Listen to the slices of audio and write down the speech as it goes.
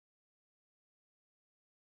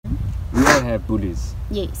all have bullies.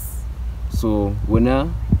 Yes. So when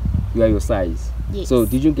you are your size. Yes. So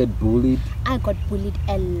did you get bullied? I got bullied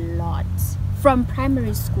a lot from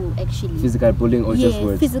primary school, actually. Physical bullying or just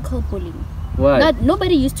words? Physical bullying. Why?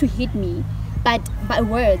 Nobody used to hit me, but by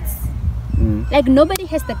words. Like nobody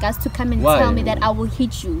has the guts to come and tell me that I will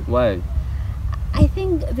hit you. Why? I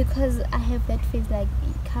think because I have that face, like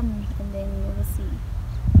come and then you will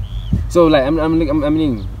see. So like I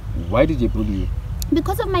mean, why did they bully you?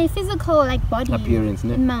 Because of my physical like body appearance,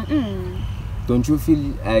 ne? Don't you feel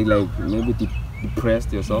like maybe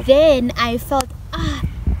depressed yourself? Then I felt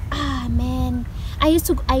man, I used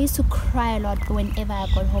to cry a lot whenever I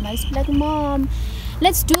got home. I used to be like, Mom,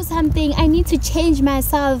 let's do something. I need to change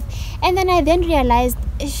myself. And then I realized,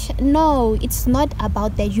 no, it's not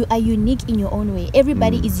about that. You are unique in your own way.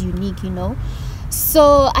 Everybody is unique, you know.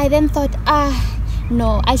 So I then thought,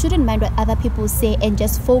 no, I shouldn't mind what other people say and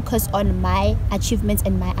just focus on my achievements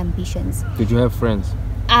and my ambitions. Did you have friends?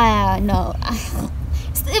 No.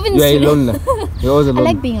 Even you are alone now. You're always alone. I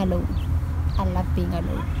like being alone. I love being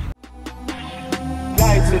alone.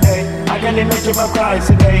 Today, I can't imagine my price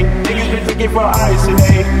today. Niggas been thinking for eyes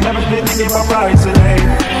today. Never been thinking for price today.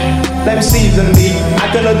 Life season me. I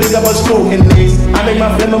cannot think about scrutiny. I make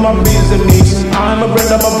my flame my business. I'm a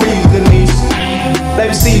brand of my business.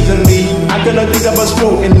 Life season me. I cannot think about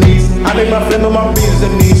scrutiny. I make my flame my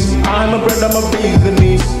business. I'm a brand of my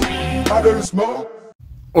business. I don't smoke.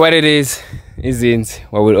 What it is isn't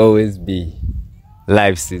what will always be.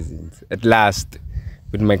 Life seasons. At last,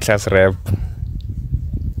 with my class rep.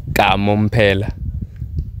 Kamo Mpela.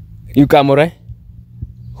 You Kamo, right?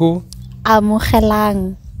 Who?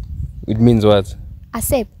 Amugelang. It means what?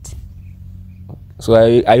 Accept. So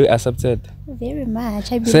are you accepted? Very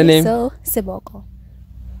much. I believe so. Seboko.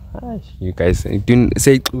 You guys didn't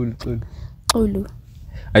say Xulu. Xulu.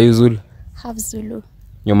 Are you Zulu? Half Zulu.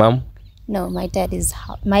 Your mom? No, my dad is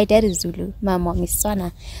Zulu. My mom is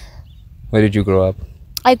Swana. Where did you grow up?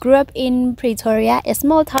 I grew up in Pretoria, a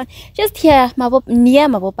small town just here, near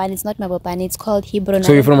Mabopane. It's not Mabopane, it's called Hebron.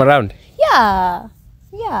 So you're from around? Yeah.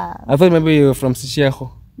 I thought maybe you were from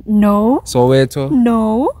Sisheho. No. Soweto?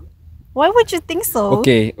 No. Why would you think so?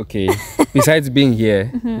 Okay. Besides being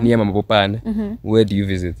here, near Mabopane, where do you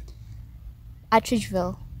visit?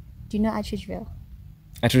 Attridgeville. Do you know Attridgeville?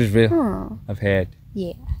 Attridgeville? I've heard.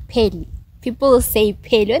 Yeah. Peli. People say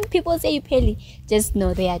Peli. When people say Peli, just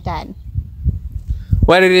know they are done.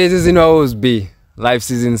 What it is in always be life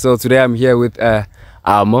season. So today I'm here with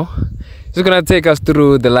Amo. She's gonna take us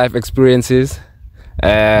through the life experiences,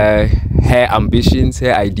 her ambitions,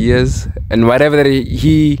 her ideas, and whatever that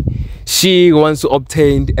she wants to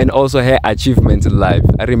obtain, and also her achievements in life.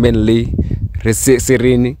 I remain Lee,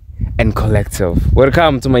 serene, and collective.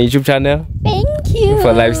 Welcome to my YouTube channel. Thank you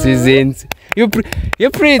for life seasons. You're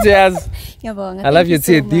pretty as. I love your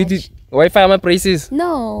teeth. Do you do Wi-Fi my braces?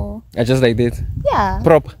 No. I just like that. Yeah.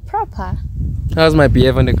 Proper. How's my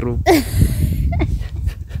behavior in the group?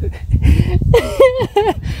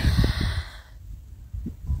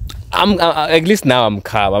 I'm at least now I'm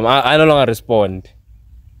calm. I no longer respond.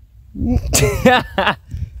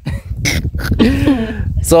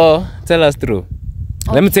 So tell us through.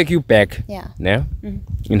 Okay. Let me take you back. Yeah.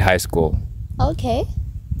 In high school. Okay.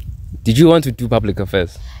 Did you want to do public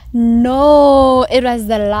affairs? No, it was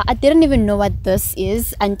I didn't even know what this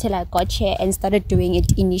is until I got here and started doing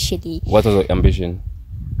it initially. What was your ambition?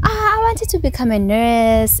 I wanted to become a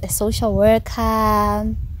nurse, a social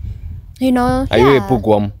worker. You know. Are you a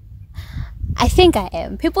bookworm? I think I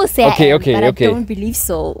am. People say I am, but I don't believe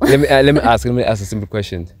so. Let me ask a simple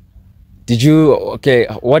question.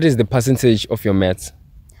 What is the percentage of your maths?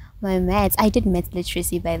 My maths, I did maths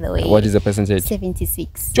literacy, by the way. What is the percentage?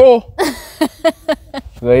 76. Joe!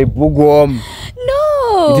 Very bookworm.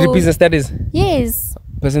 No! You did business studies? Yes.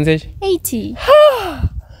 Percentage? 80.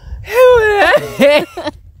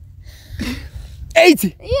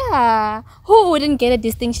 80? Yeah. Who wouldn't get a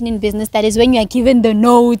distinction in business studies when you are given the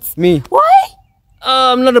notes? Me. Why?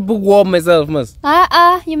 I'm not a bookworm myself, mas.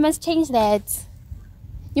 You must change that.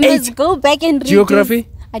 You must go back and read Geography?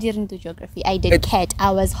 I didn't do geography. I did CAT.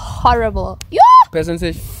 I was horrible. Yeah.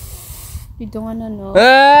 Percentage? You don't want to know.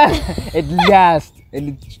 At last.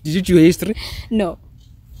 Did you do history? No.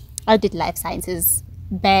 I did life sciences.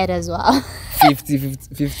 Bad as well.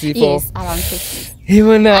 54? Yes, around 50.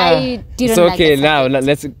 Even I didn't so like okay, the now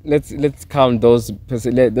let's count those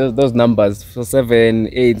numbers for 7,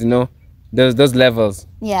 8, you know, those levels.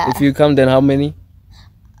 Yeah. If you count, then how many?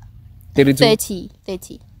 32?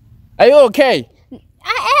 30. Are you okay?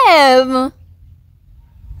 I am.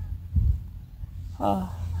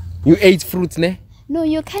 You ate fruits, ne? No,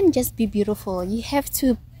 you can't just be beautiful. You have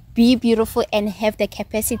to be beautiful and have the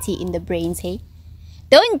capacity in the brains, hey?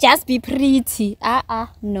 Don't just be pretty.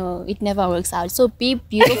 No, it never works out. So be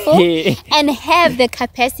beautiful and have the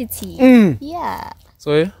capacity. Yeah.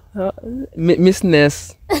 So, Miss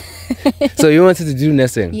Ness. So you wanted to do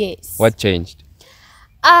nursing? Yes. What changed?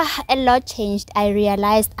 A lot changed. I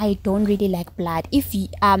realized I don't really like blood. If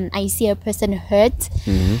I see a person hurt,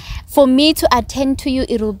 for me to attend to you,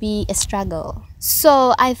 it will be a struggle.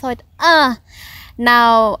 So I thought,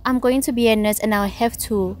 now I'm going to be a nurse and I'll have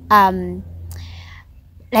to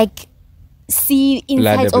like see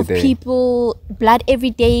insides of people, blood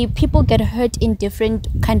every day. People get hurt in different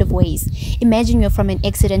kind of ways. Imagine you're from an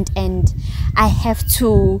accident and I have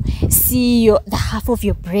to see the half of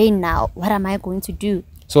your brain now. What am I going to do?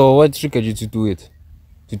 So what triggered you to do it?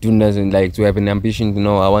 To do nursing, like to have an ambition to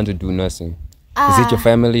know I want to do nursing? Is it your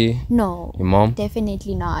family? No. Your mom?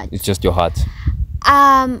 Definitely not. It's just your heart.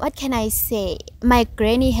 What can I say? My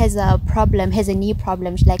granny has a problem, has a knee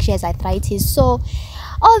problem. She has arthritis. So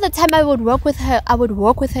all the time I would walk with her. I would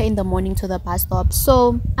walk with her in the morning to the bus stop.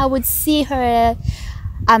 So I would see her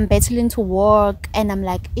battling to walk, and I'm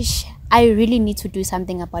like, ish, I really need to do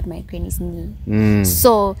something about my granny's knee.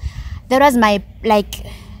 So that was my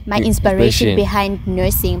inspiration behind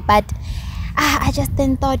nursing. But I just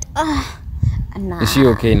then thought, nah. Is she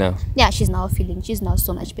okay now? Yeah, she's now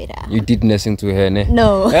so much better. You did nursing to her, ne?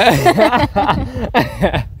 No.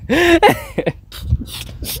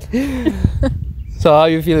 So how are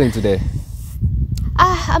you feeling today?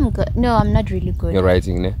 I'm good. No, I'm not really good. You're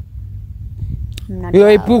writing, ne? I'm not You're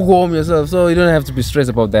a well. bookworm yourself, so you don't have to be stressed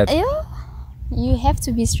about that. Yeah, you have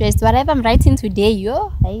to be stressed. Whatever I'm writing today,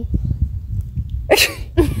 hey.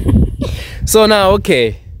 So now,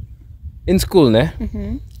 okay, in school,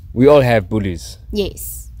 ne? We all have bullies.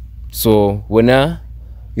 Yes. So when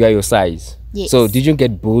you are your size. Yes. So did you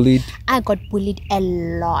get bullied? I got bullied a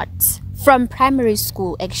lot from primary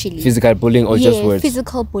school, actually. Physical bullying or just words?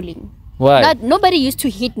 Physical bullying. Why? Nobody used to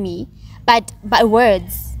hit me, but by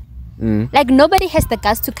words. Like nobody has the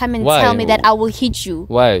guts to come and tell me that I will hit you.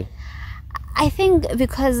 Why? I think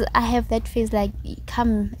because I have that face, like,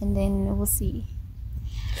 come and then we'll see.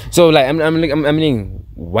 So like I'm meaning,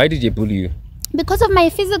 why did they bully you? Because of my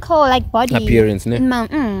physical body appearance, ne?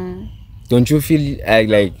 Don't you feel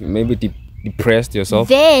like maybe depressed yourself?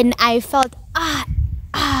 Then I felt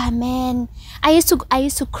man, I used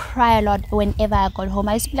to cry a lot whenever I got home.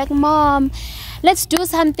 I used to be like, Mom, let's do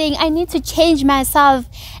something. I need to change myself.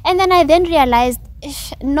 And then I realized,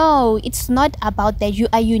 no, it's not about that. You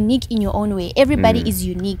are unique in your own way. Everybody is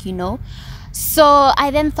unique, you know. So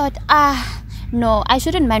I then thought, no, I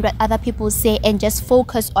shouldn't mind what other people say and just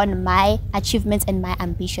focus on my achievements and my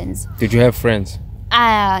ambitions. Did you have friends?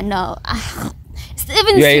 No.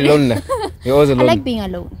 You're alone. You're always alone. I like being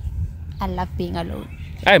alone. I love being alone.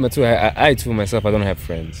 I too myself, I don't have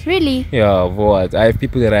friends. Really? Yeah, what? I have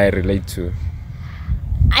people that I relate to.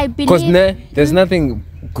 I believe... Because there's nothing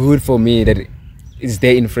good for me that is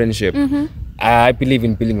there in friendship. I believe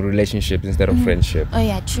in building relationships instead of friendship. Oh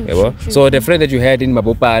yeah, true, true. So the friend that you had in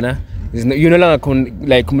Mabopana, you're no longer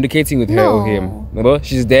communicating with her or him. Remember?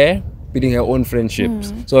 She's there building her own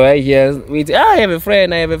friendships. So I have a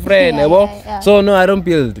friend. Yeah. So no, I don't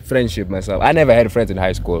build friendship myself. I never had friends in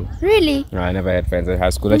high school. Really? No, I never had friends in high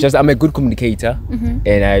school. I'm a good communicator,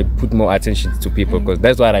 and I put more attention to people because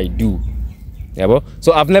that's what I do. Yeah, bro.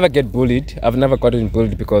 So I've never get bullied. I've never gotten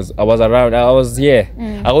bullied because I was around. I was here.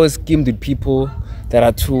 I always schemed with people that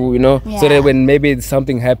are too, so that when maybe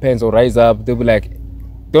something happens or rise up, they'll be like,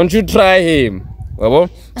 don't you try him.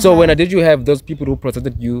 So when did you have those people who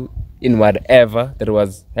protected you in whatever that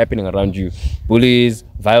was happening around you? Bullies,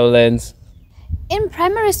 violence? In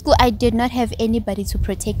primary school, I did not have anybody to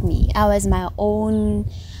protect me. I was my own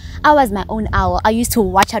owl. I used to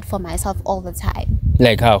watch out for myself all the time.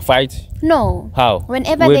 Like how? Fight? No. How?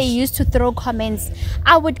 Whenever they used to throw comments,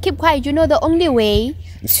 I would keep quiet. You know, the only way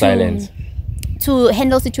to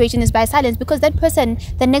handle situation is by silence, because that person,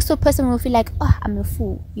 the next door person, will feel like, oh, I'm a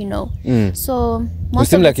fool, So you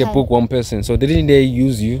seem like a bookworm person. So didn't they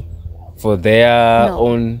use you for their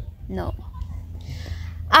own? No.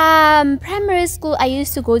 Primary school, I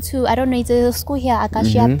used to go to, I don't know, it's a school here,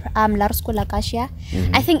 Acacia, Lar School Acacia.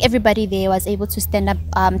 I think everybody there was able to stand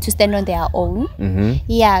up, to stand on their own.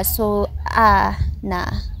 Yeah, so,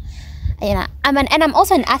 nah. I'm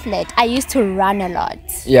also an athlete. I used to run a lot.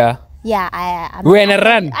 Yeah. Yeah, I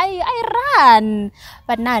run. I run,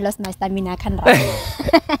 but now I lost my stamina. I can't run.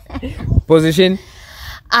 Position?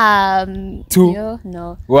 2.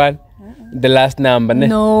 No. 1. The last number.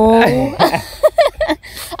 No.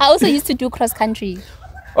 I also used to do cross country.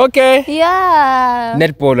 Okay. Yeah.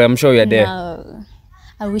 Netball, I'm sure you're there. No.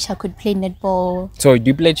 I wish I could play netball. So do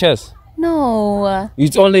you play chess? No.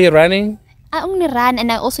 It's only running? I only ran,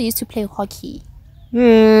 and I also used to play hockey.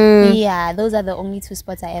 Hmm. Yeah, those are the only 2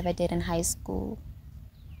 sports I ever did in high school.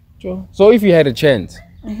 So if you had a chance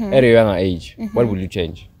at a younger age, what would you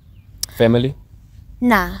change? Family?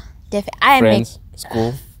 Nah, Friends?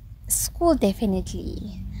 School? School,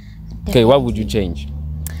 definitely. Okay, what would you change?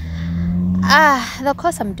 The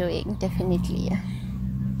course I'm doing, definitely.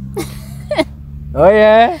 Oh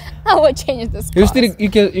yeah? I will change the course.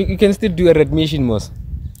 You can still do a admission most.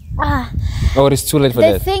 Or it's too late for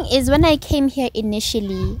The that. thing is, when I came here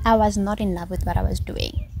initially, I was not in love with what I was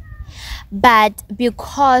doing. But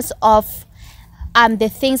because of the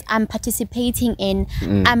things I'm participating in,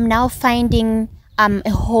 I'm now finding a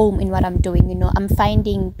home in what I'm doing, you know. I'm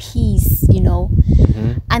finding peace, you know.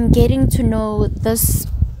 I'm getting to know this,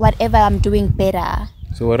 whatever I'm doing, better.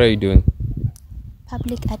 So what are you doing?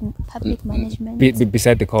 Public management.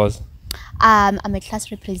 Beside the cause? I'm a class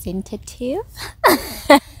representative.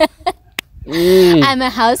 I'm a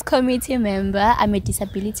house committee member. I'm a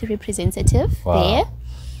disability representative there.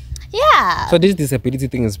 Yeah. So this disability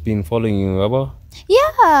thing has been following you, Baba?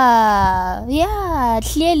 Yeah.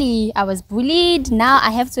 Clearly, I was bullied. Now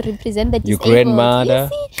I have to represent the disabled. Your grandmother?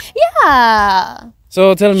 You see? Yeah.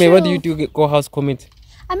 So tell me, what do you do? Go house committee?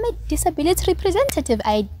 I'm a disability representative.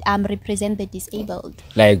 I represent the disabled.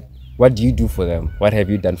 Like, what do you do for them? What have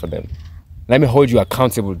you done for them? Let me hold you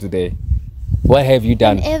accountable today. What have you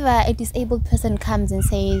done? Whenever a disabled person comes and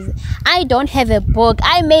says, I don't have a book,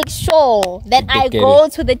 I make sure that I go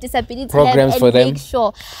to the disability programs lab for and them. make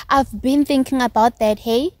sure. I've been thinking about that,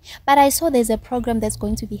 hey, but I saw there's a program that's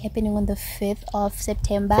going to be happening on the 5th of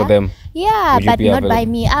September. For them? Yeah, Would you but be not available? by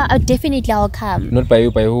me. Definitely I'll come. Not by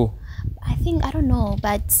you, by who? I think, I don't know,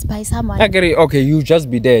 but by someone. I get it. Okay, you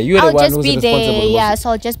just be there. You're I'll the one just who's be responsible. there, yeah,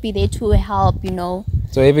 so I'll just be there to help, you know.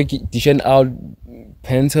 So every dishing out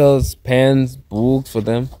pencils, pens, books for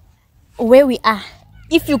them? Where we are,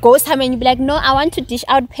 if you go somewhere and you be like, no, I want to dish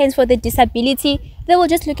out pens for the disability, they will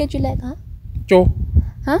just look at you like, huh? Joe.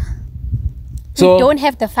 Huh? So We don't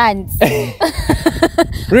have the funds.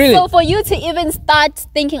 really? So for you to even start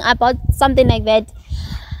thinking about something like that,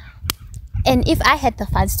 and if I had the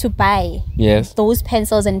funds to buy those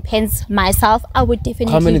pencils and pens myself, I would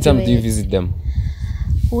definitely. How many do times it. do you visit them?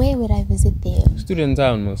 Where would I visit them? Student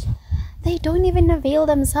town most. They don't even avail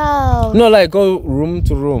themselves. No, like go room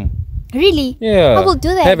to room. Really? Yeah. I will do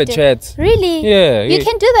that. Have a chat. Really? Yeah. You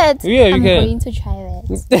can do that? Yeah, you I'm can. going to try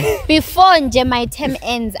that. Before my term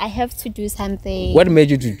ends, I have to do something. What made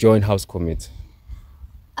you to join house committee?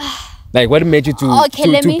 Like what made you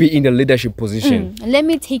to be in the leadership position? Let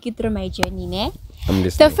me take you through my journey, ne? I'm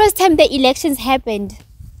listening. The first time the elections happened,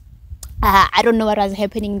 I don't know what was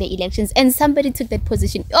happening in the elections, and somebody took that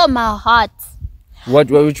position. Oh, my heart.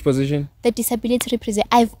 Which position? The disability representative.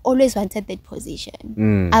 I've always wanted that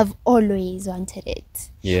position. I've always wanted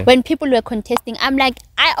it. Yeah. When people were contesting, I'm like,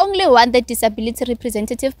 I only want the disability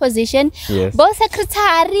representative position. Yes. Both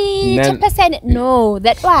secretary, chairperson. No,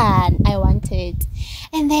 that one I wanted.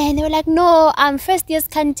 And then they were like, no, first years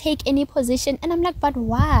can't take any position. And I'm like, but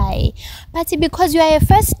why? But because you are a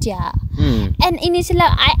first year. And initially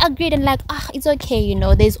I agreed and like, it's okay, you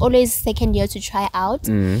know, there's always second year to try out.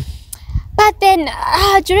 But then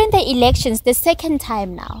during the elections, the second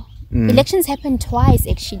time now, elections happened twice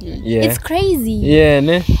actually. Yeah. It's crazy. Yeah,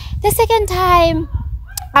 ne? The second time,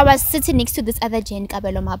 I was sitting next to this other gent,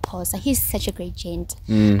 Kabelo Maposa. He's such a great gent.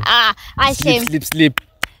 I shame. Sleep.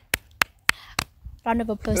 Round of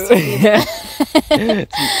applause to him.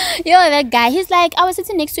 That guy. He's like, I was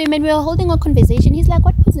sitting next to him and we were holding a conversation. He's like,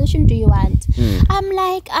 what position do you want? I'm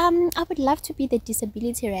like, I would love to be the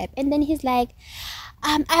disability rep. And then he's like,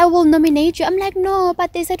 I will nominate you. I'm like, no,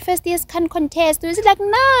 but they said first years can't contest. He's like, nah,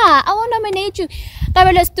 I won't nominate you.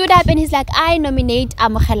 Kabelo stood up and he's like, I nominate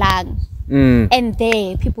Amokhelang. And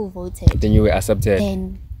there, people voted. Then you were accepted.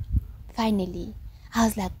 Then, finally, I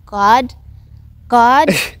was like, God.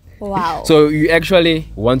 Wow. So you actually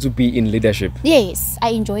want to be in leadership? Yes, I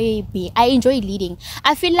enjoy leading.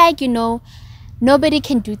 I feel like, you know, nobody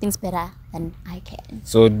can do things better than I can.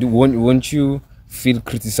 So won't you feel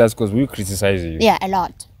criticized because we criticize you? Yeah, a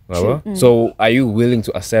lot. So are you willing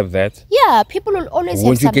to accept that? Yeah, people will always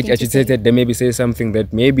won't have something you get agitated? They maybe say something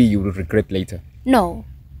that maybe you will regret later. No.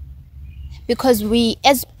 Because we,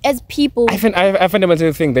 as people... I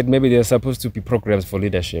fundamentally think that maybe there are supposed to be programs for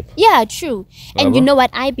leadership. Yeah, true. And you know what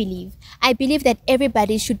I believe? I believe that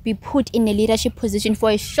everybody should be put in a leadership position for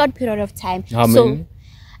a short period of time. How many?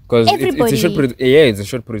 Because it's a short period. Yeah, it's a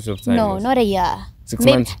short period of time. No, not a year. 6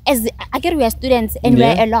 months. I get we are students and we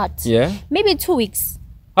are a lot. Yeah. Maybe 2 weeks.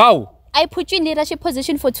 How? I put you in leadership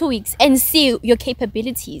position for 2 weeks and see your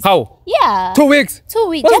capabilities. How? Yeah. 2 weeks? 2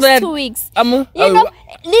 weeks. What's Just that? 2 weeks. You know,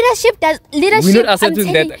 leadership. We're not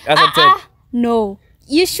accepting that, as I said. No.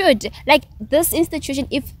 You should. Like this institution,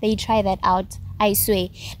 if they try that out, I swear,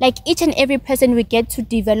 like each and every person will get to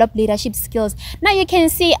develop leadership skills. Now you can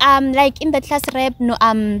see like in the class rep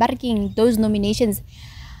barking those nominations.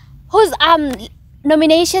 Whose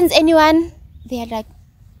nominations, anyone? They're like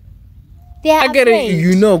I get it.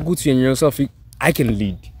 You know good to yourself. I can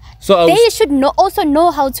lead. So they should also know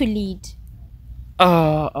how to lead.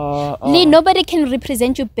 Lee, nobody can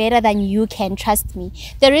represent you better than you can, trust me.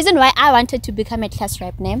 The reason why I wanted to become a class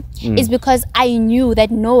rep name is because I knew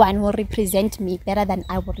that no one will represent me better than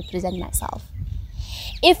I will represent myself.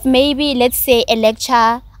 If maybe, let's say, a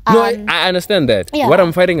lecture... no, I understand that. Yeah. What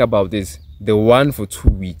I'm fighting about is the one for 2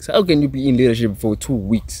 weeks. How can you be in leadership for 2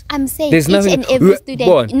 weeks? I'm saying there's each and every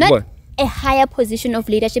student, not a higher position of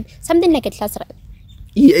leadership, something like a class rep.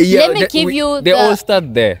 Yeah, let me give you they all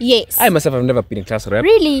start there. Yes. I myself have never been a class rep.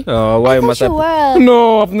 Really? Oh, why must I?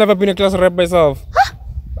 No, I've never been a class rep myself.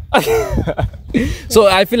 So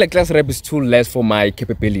I feel like class rep is too less for my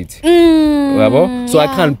capability. So I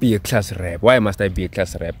can't be a class rep. Why must I be a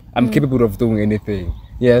class rep? I'm capable of doing anything.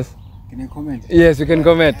 Yes. Can I comment? Yes, you can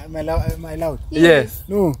comment. Am I allowed? Yes.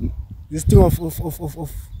 No. This thing of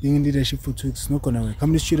being in leadership for 2 weeks is not gonna work. How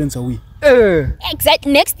many students are we?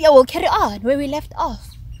 Exactly. Next year we'll carry on where we left off.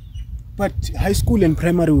 But high school and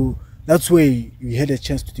primary, that's where you had a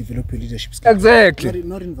chance to develop your leadership skills. Exactly.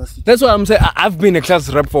 Not university. That's why I'm saying I've been a class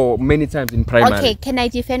rep for many times in primary. Okay, can I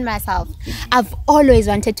defend myself? I've always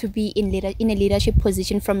wanted to be in a leadership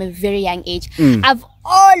position from a very young age. I've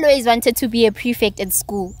always wanted to be a prefect at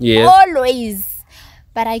school. Yes. Always.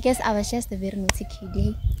 But I guess I was just a very naughty kid.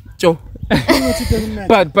 Eh?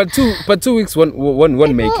 but 2 weeks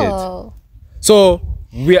won't make it. So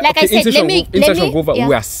we are like I said,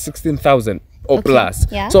 we are 16,000 or plus.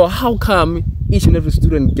 Yeah. So how come each and every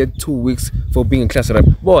student get 2 weeks for being a class rep?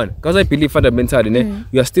 One, because I believe fundamentally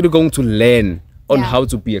you are still going to learn on how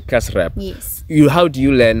to be a class rep. Yes. How do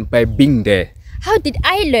you learn? By being there. How did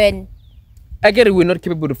I learn? I get it, we're not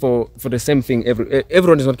capable for the same thing.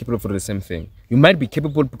 Everyone is not capable for the same thing. You might be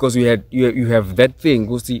capable because you have that thing.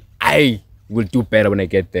 Go see, I will do better when I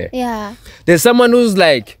get there. Yeah. There's someone who's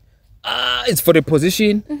like, it's for the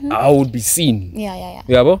position, I would be seen. Yeah.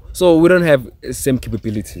 Bro? So we don't have the same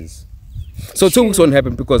capabilities. So 2 weeks won't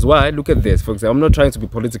happen because why? Look at this. For example, I'm not trying to be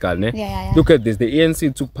political. Ne? Yeah. Look at this. The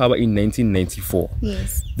ANC took power in 1994.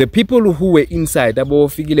 Yes. The people who were inside, Abo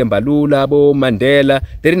Fikile Mbalula, Abo Mandela,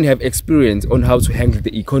 they didn't have experience on how to handle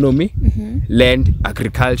the economy, land,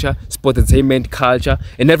 agriculture, sport, entertainment, culture,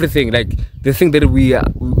 and everything. Like the thing that we are,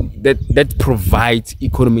 that provides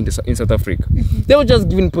economy in South Africa. They were just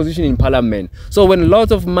given position in parliament. So when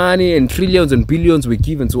lots of money and trillions and billions were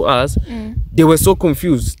given to us, they were so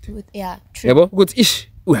confused. Yeah, true. Because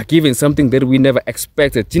we are given something that we never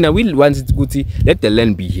expected. Tina, we wanted to let the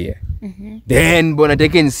land be here. Then they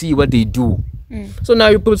can see what they do. So now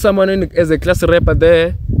you put someone in as a class rep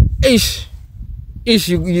there.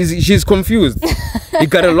 She's confused. He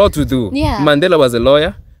got a lot to do. Yeah. Mandela was a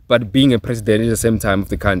lawyer, but being a president at the same time of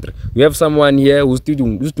the country. We have someone here who's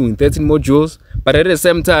doing 13 modules, but at the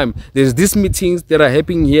same time, there's these meetings that are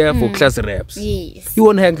happening here for class reps. Yes. You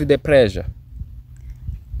won't handle the pressure.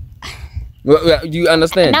 Do you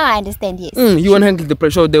understand? Now I understand, yes. You won't handle the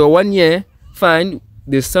pressure. There were 1 year, fine,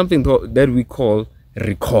 there's something that we call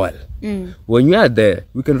recall. When you are there,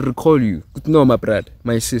 we can recall you. No, my brother,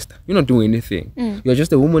 my sister, you're not doing anything. You're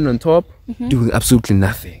just a woman on top, doing absolutely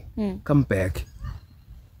nothing. Come back.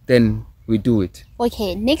 Then we do it.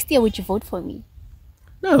 Okay, next year would you vote for me?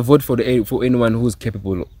 No, I vote for anyone who's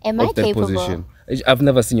capable of that position. I've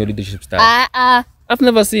never seen your leadership style. I've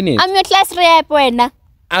never seen it. I'm your class rep, Wena.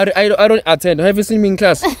 I don't attend. Have you seen me in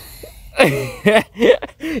class?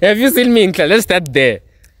 Have you seen me in class? Let's start there.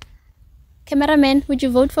 Cameraman, would you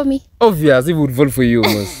vote for me? Obviously, we would vote for you,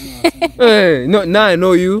 Mos. Hey, no, now I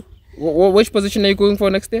know you. Which position are you going for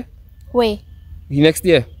next year? Where? Next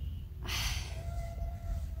year.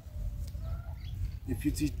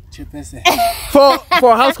 Deputy chairperson.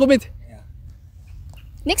 for House Committee? Yeah.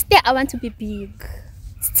 Next year, I want to be big.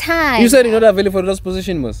 It's time. You said you're not available for those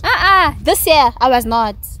positions, Mos. This year, I was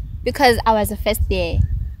not. Because I was a first year.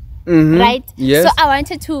 Right? Yes. So I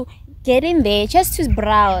wanted to get in there just to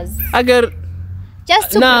browse. I get...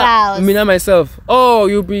 Just to browse. Me and myself. Oh,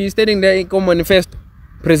 you'll be standing there in Come Manifest,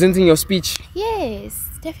 presenting your speech. Yes,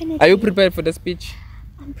 definitely. Are you prepared for the speech?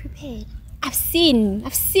 I'm prepared. I've seen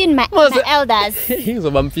my elders.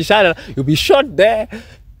 You'll be shot there,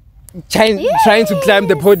 trying to climb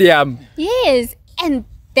the podium. Yes, and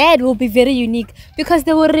that will be very unique because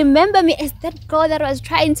they will remember me as that girl that was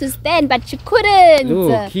trying to stand but she couldn't.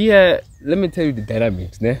 Look here, let me tell you the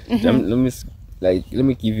dynamics, ne? Let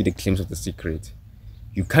me give you the claims of the secret.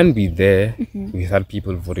 You can't be there without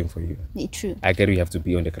people voting for you. Yeah, true. I get you have to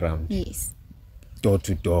be on the ground. Yes. Door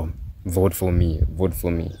to door. Vote for me. Vote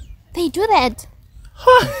for me. They do that.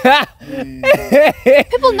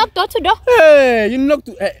 People knock door to door. Hey, you knock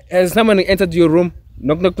to, has someone entered your room?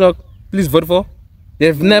 Knock, knock, knock. Please vote for.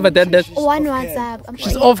 They've never done that. One WhatsApp.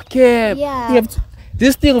 She's off camp. Yeah. You have to,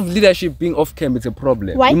 this thing of leadership being off camp is a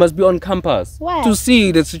problem. Why? You must be on campus Why? to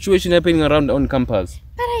see the situation happening around on campus.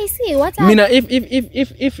 But I see what's up. Mina,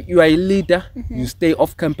 if you are a leader, you stay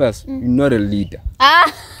off campus. You're not a leader.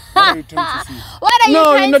 What are you trying to say? What are you No,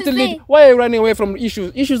 trying you're not to a say? leader. Why are you running away from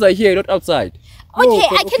issues? Issues are here, not outside. Okay, No,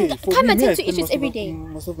 but I can for come me, and I attend to spend issues every day.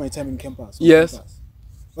 most of my time in campus. on Yes. campus.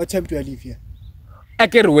 What time do I leave here? I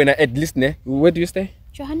get when I at least, ne? Where do you stay?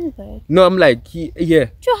 Johannesburg. No, I'm like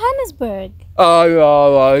here. Johannesburg.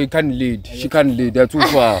 You can't lead. She can't lead. They're too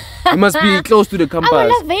far. You must be close to the campus. I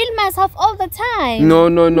will avail myself all the time. No.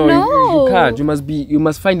 No. You can't. You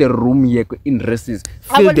must find a room here in Resses.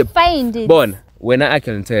 I will find it. Born. When I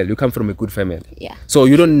can tell, you come from a good family. Yeah. So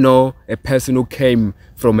you don't know a person who came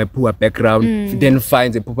from a poor background, then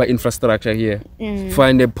finds a poor infrastructure here,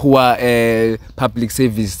 find a poor public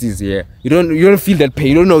services here. You don't feel that pain.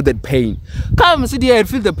 You don't know that pain. Come sit here and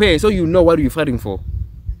feel the pain, so you know what you're fighting for.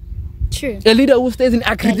 True. A leader who stays in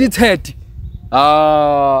accredited. So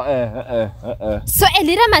a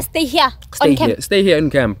leader must stay here on camp. Stay here in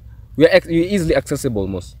camp. You're easily accessible,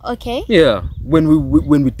 most. Okay. Yeah. When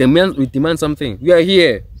we demand something, we are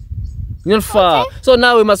here. You're not far. Okay. So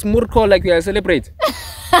now we must call like we are celebrate.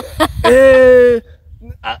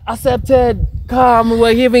 Accepted. Come,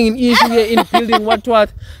 we're having an issue here in building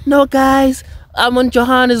what. No, guys. I'm on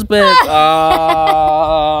Johannesburg.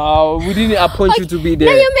 We didn't appoint you to be there.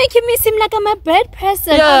 Now you're making me seem like I'm a bad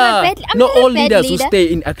person. Yeah. I'm Not not a all bad leaders leader. who stay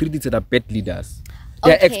in accredited are bad leaders.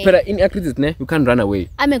 They're Okay. expert in accredited, ne? You can't run away.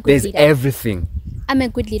 I'm a good There's leader. everything. I'm a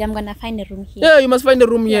good leader. I'm gonna find a room here. Yeah, you must find a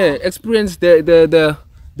room here. Experience the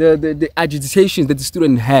agitations that the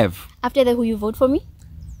students have. After that, will you vote for me?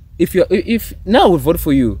 If now we vote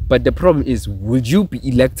for you, but the problem is, would you be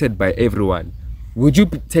elected by everyone? Would you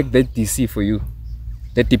take that DC for you,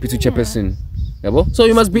 that deputy chairperson? Yabo? So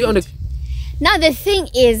you must be on the. Now the thing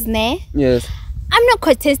is, ne, Yes, I'm not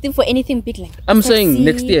contesting for anything big like. I'm saying taxi.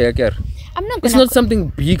 next year, Akar. I'm not. It's Gonna not something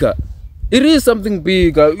bigger. It is something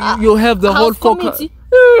bigger. You have the whole House focus. committee.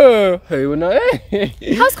 Yeah. Hey, when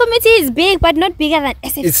House committee is big, but not bigger than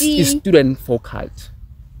SFC. it's student focused.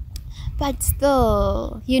 But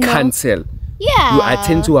still, you know. Cancel. Yeah. You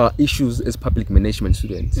attend to our issues as public management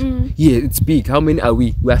students. Yeah, it's big. How many are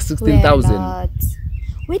we? We are 16,000. We're not.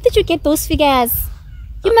 Where did you get those figures?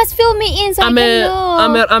 You must fill me in so I'm I can know.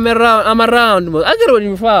 I'm around. I get when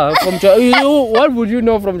you far from what would you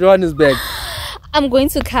know from Johannesburg? I'm going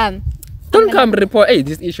to come. Don't come report. Hey,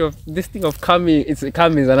 this thing of coming, is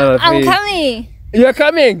another thing. I'm coming. You are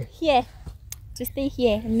coming. Here. To stay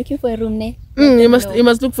here. I'm looking for a room, ne? You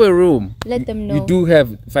must look for a room. Let them know. You do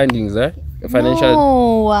have findings, eh? Financial.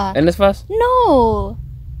 No. And as fast. No.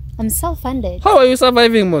 I'm self-funded. How are you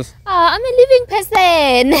surviving, Mos? I'm a living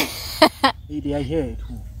person. Hey, they are here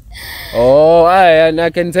too. Oh, I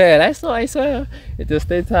can tell. I saw it was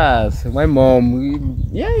status. My mom,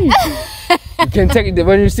 yeah. You can take it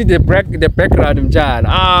when you see the background, John.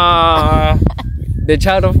 The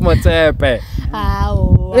child of Matsepe.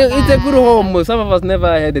 It's a good home. Some of us never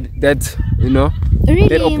had that, Really?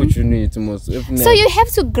 that opportunity. Most. So you have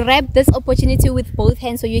to grab this opportunity with both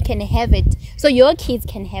hands so you can have it. So your kids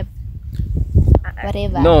can have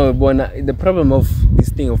whatever. No, but the problem of this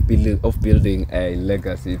thing of building a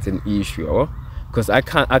legacy, it's an issue. Because I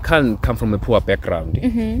can't come from a poor background,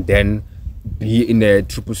 then be in a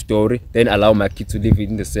triple story, then allow my kids to live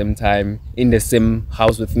in the same time, in the same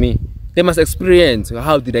house with me. They must experience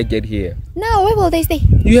how did I get here. No, where will they stay?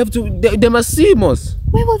 You have to. They must see, Mos.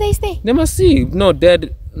 Where will they stay? They must see. No,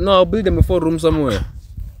 Dad. No, I'll build them a 4-room somewhere.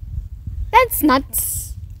 That's not.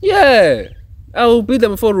 Yeah, I will build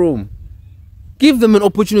them a 4-room. Give them an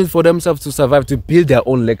opportunity for themselves to survive, to build their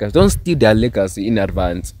own legacy. Don't steal their legacy in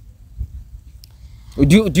advance.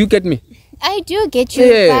 Do you get me? I do get you,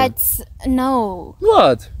 Yeah. but no.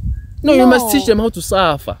 What? No, you must No. teach them how to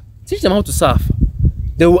suffer. Teach them how to suffer.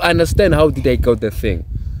 They will understand how did I got the thing.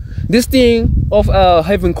 This thing of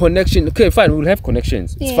having connection. Okay, fine, we'll have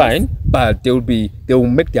connections. It's Yes. fine, but they will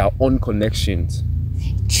make their own connections.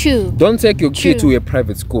 True. Don't take your kid True. to a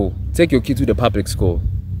private school. Take your kid to the public school.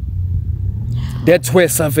 That's where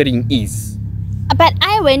suffering is. But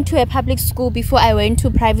I went to a public school before I went to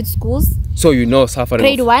private schools. So you know suffering.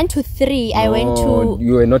 Grade 1 to 3, I went to.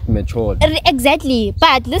 You were not matured. Exactly.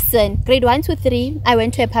 But listen, grade 1 to 3, I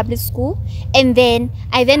went to a public school, and then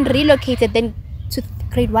I relocated then to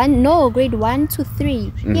grade 1 to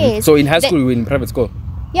 3. Yes. So in high school, you were in private school.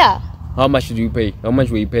 Yeah. How much did you pay? How much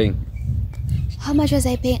were you paying? How much was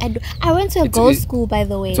I paying? I went to a girls' school, by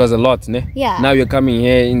the way. It was a lot, ne? Yeah. Now you're coming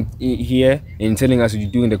here and telling us you're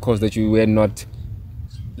doing the course that you were not,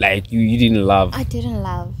 like, you didn't love. I didn't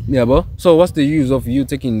love. Yeah, bro. So what's the use of you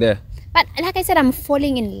taking there? But like I said, I'm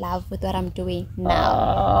falling in love with what I'm doing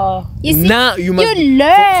now. You see, now you must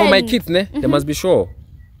learn. For my kids, ne? They must be sure.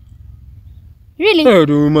 Really? Hey,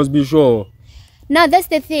 they must be sure. Now that's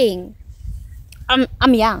the thing. I'm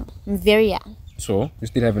young. I'm very young. So you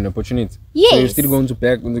still have an opportunity. Yes. So you're still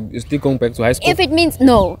going back to high school. If it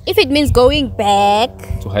means going back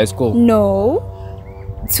To high school.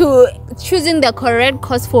 to choosing the correct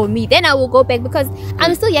course for me, then I will go back because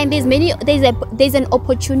I'm still young. There's an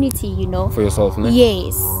opportunity, you know. For yourself, ne?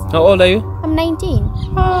 Yes. How old are you? I'm 19.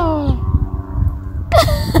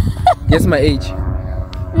 Guess my age.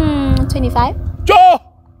 25. Joe!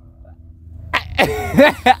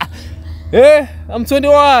 Yeah, I'm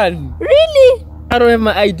 21. Really? I don't have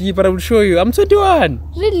my ID, but I will show you. I'm 21.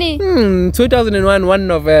 Really? 2001, 1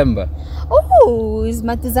 November. Oh, is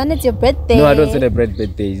Matuzana your birthday? No, I don't celebrate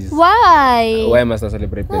birthdays. Why? Why must I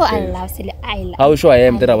celebrate birthdays? Oh, I love. How sure I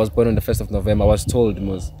am that I was born on the 1st of November. I was told,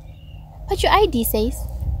 Mos. But your ID says.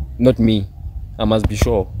 Not me. I must be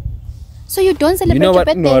sure. So you don't celebrate You know your what?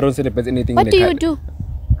 birthday? No, I don't celebrate anything. What do you do?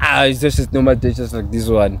 It's just normal day, just like this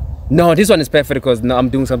one. No, this one is perfect because now I'm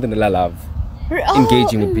doing something that I love.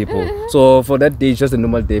 Engaging with people. So for that day, it's just a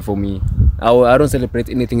normal day for me. I don't celebrate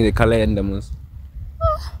anything in the calendar.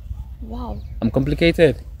 Wow. I'm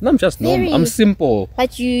complicated. No, I'm just normal. I'm simple.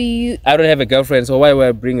 But you I don't have a girlfriend, so why would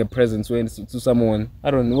I bring a present to someone?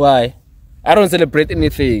 I don't know why. I don't celebrate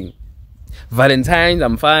anything. Valentine's,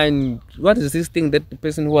 I'm fine. What is this thing that the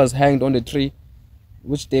person who was hanged on the tree?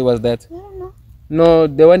 Which day was that? I don't know. No,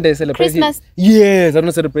 the one they celebrate. Christmas. Yes, I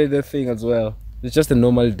don't celebrate that thing as well. It's just a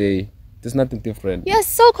normal day. There's nothing different. You're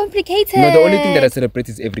so complicated. No, the only thing that I celebrate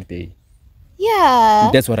is every day. Yeah.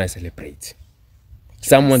 That's what I celebrate.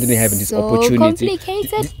 Someone didn't have this opportunity.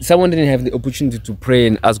 Complicated. Someone didn't have the opportunity to pray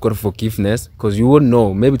and ask God for forgiveness because you won't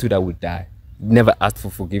know. Maybe today I would die. Never asked for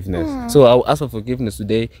forgiveness. So I'll ask for forgiveness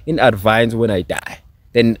today in advance when I die.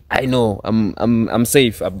 Then I know I'm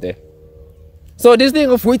safe up there. So this thing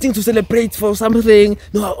of waiting to celebrate for something,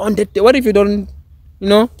 no, on that day. What if you don't,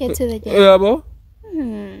 Get to the day. Yeah, bro.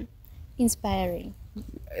 Inspiring.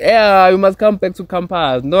 Yeah, you must come back to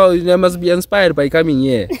campus. No, you must be inspired by coming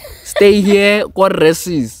here. Stay here, God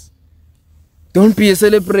races. Don't be a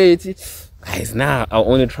celebrity. Guys, now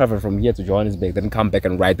I'll only travel from here to Johannesburg, then come back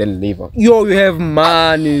and ride, then leave. Yo, you have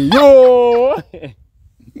money. Yo!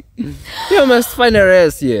 You must find a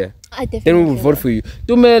rest here. I definitely Then we will vote for you.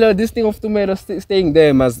 Tumelo, this thing of Tumelo staying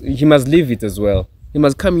there, he must leave it as well. He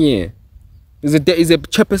must come here. He's a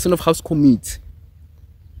chairperson of house committee.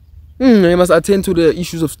 He must attend to the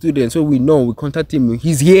issues of students, so we know, we contact him.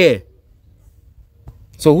 He's here.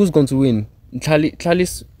 So who's going to win?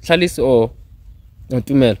 Charles or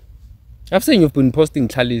Tumelo? I've seen you've been posting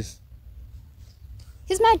Charles.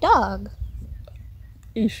 He's my dog.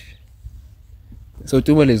 Ish. So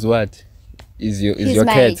Tumelo is what? Is your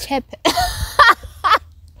my cat?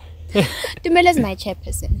 Tumelo is my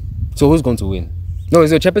chairperson. So who's going to win? No,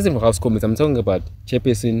 it's your chairperson for house committee. I'm talking about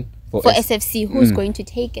chairperson for SFC. Who's going to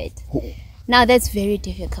take it? Now that's very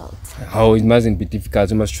difficult. How it mustn't be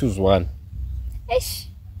difficult. You must choose one. Ish.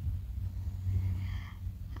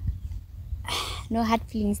 No hard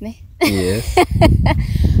feelings, ne? Yes.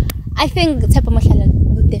 I think Tshepo Mohlala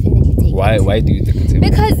will definitely take it. Why do you think it's him?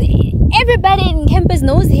 Because everybody in campus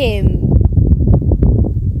knows him.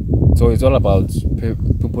 So it's all about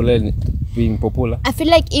being popular. I feel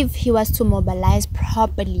like if he was to mobilize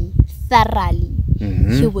properly, thoroughly,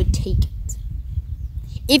 he would take it.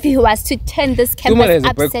 If he was to turn this campus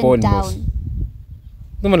upside down.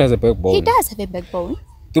 Tumelo has a backbone. He does have a backbone.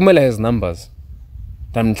 Tumelo has numbers.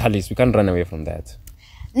 We can't run away from that.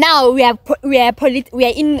 Now we are being political.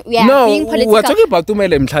 We're talking about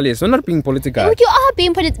Tumelo and Mthalisi. We're not being political. You are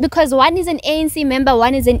being political because one is an ANC member,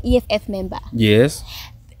 one is an EFF member. Yes.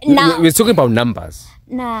 Now We're talking about numbers.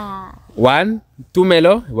 Nah. One,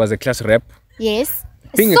 Tumelo was a class rep. Yes.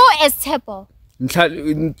 Being so as Tshepo.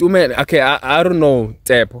 Tumelo, okay, I don't know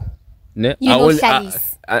Tshepo. Ne? You know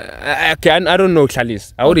Charles. I don't know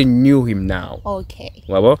Charles. I already knew him now. Okay.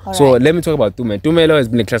 So let me talk about Tumelo. Tumelo has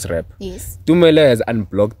been a class rep. Yes. Tumelo has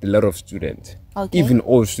unblocked a lot of students. Okay. Even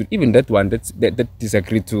all even that one that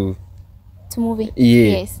disagreed to movie.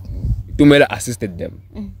 Yeah. Yes. Tumelo assisted them.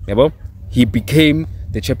 Yabo? He became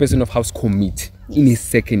the chairperson of House Committee in his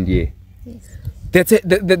second year. Yes.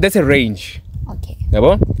 That's a range. Okay.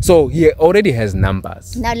 Yabo? So he already has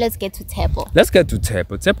numbers. Now let's get to Tepo. Let's get to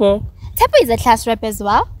Tepo. Tepo Tepo is a class rep as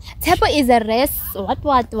well. Tepo is a res,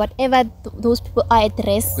 whatever those people are at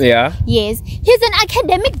res. Yeah. Yes. He's an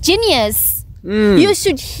academic genius. You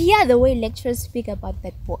should hear the way lecturers speak about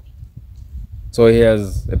that boy. So he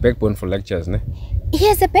has a backbone for lectures, ne? He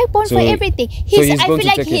has a backbone So- for everything. so he's I going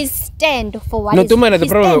feel to like take it. his stand for what No, is Tumelo, the he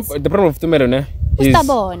problem stands. of Tumelo, ne? he's-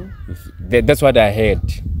 Ustabon. That's what I heard.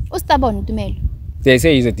 Ustabon Tumelo. They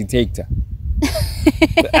say he's a dictator.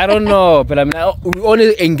 I don't know, but I mean, we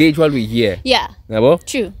only engage while we're here. Yeah. Yabo?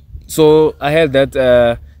 True. So I heard that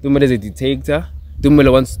Tumelo is a dictator.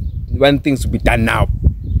 Tumelo wants things to be done now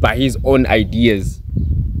by his own ideas.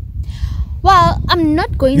 Well, I'm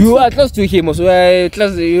not going You to. are close to him, so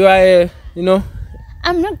you are, you know.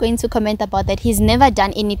 I'm not going to comment about that. He's never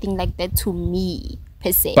done anything like that to me,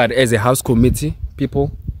 per se. But as a house committee,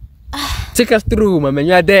 people, take us through, my man.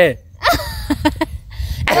 You are there.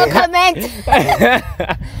 No comment.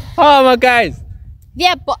 Oh my guys.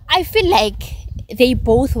 Yeah, but I feel like they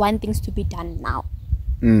both want things to be done now.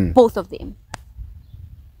 Both of them.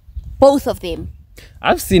 Both of them.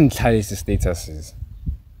 I've seen Tlali's statuses.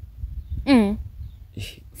 Mm.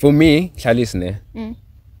 For me, Tlalis ne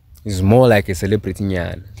is more like a celebrity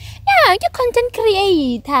nyan. Yeah, you're content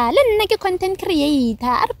creator. Let me content creator.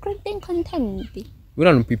 I'm creating content. We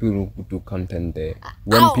don't know people who do content there.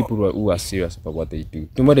 We want people who are serious about what they do.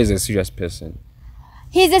 Tumelo is a serious person.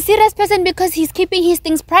 He's a serious person because he's keeping his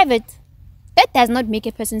things private. That does not make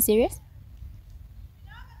a person serious.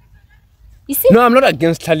 You see? No, I'm not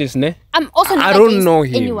against Tlalis, ne? I'm also not I don't against know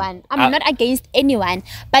him. anyone. I'm not against anyone.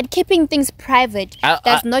 But keeping things private I-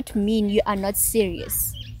 does not mean you are not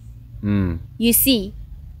serious. You see?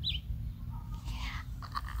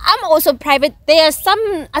 I'm also private. There are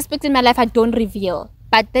some aspects in my life I don't reveal.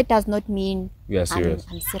 But that does not mean You are serious.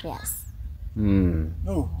 I'm serious.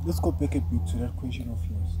 No, let's go back a bit to that question of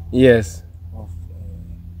yours Yes. of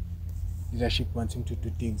leadership wanting to do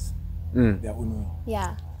things their own way.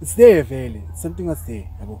 Yeah. It's there, really. It's something that's there.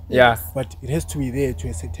 Yabo. Yeah. But it has to be there to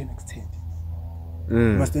a certain extent.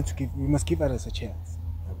 We must give others a chance.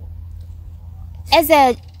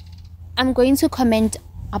 Yabo. I'm going to comment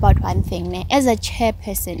about one thing. Ne? As a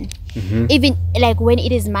chairperson, even like when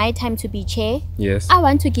it is my time to be chair, Yes. I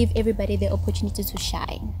want to give everybody the opportunity to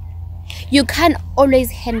shine. You can't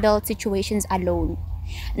always handle situations alone.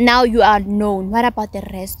 Now you are known. What about the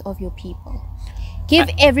rest of your people? Give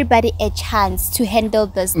everybody a chance to handle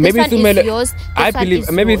this. This Maybe one Tumelo, is yours. I This one believe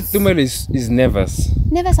is maybe yours. Tumelo is nervous.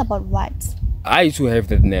 Nervous about what? I too have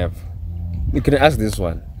that nerve. You can ask this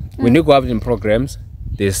one. When you go out in programs,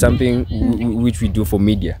 there's something which we do for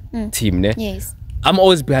media team. Ne? Yes. I'm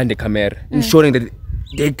always behind the camera, ensuring that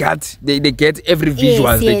they get every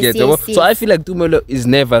visuals they yes, get. yes, So I feel like Tumelo is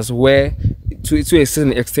nervous where to a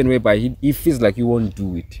certain extent whereby he feels like he won't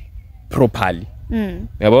do it properly.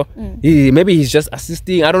 Maybe he's just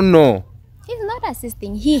assisting. I don't know. He's not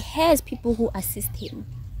assisting. He has people who assist him.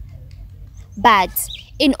 But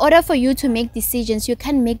in order for you to make decisions, you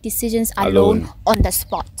can't make decisions alone on the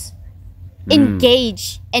spot.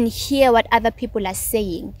 Engage and hear what other people are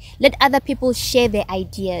saying. Let other people share their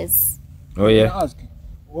ideas. Oh Can yeah. I ask,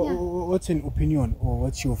 what's an opinion or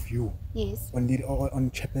what's your view Yes. on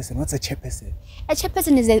chairperson? What's a chairperson? A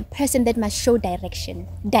chairperson is a person that must show direction.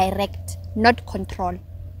 Direct, not control.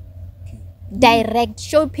 Direct,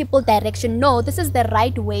 show people direction. No, this is the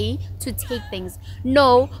right way to take things.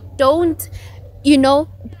 No, don't,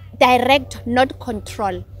 direct, not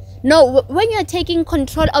control. No, when you're taking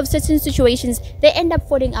control of certain situations, they end up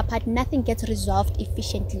falling apart. Nothing gets resolved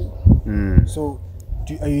efficiently. So,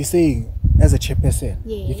 are you saying, as a chairperson,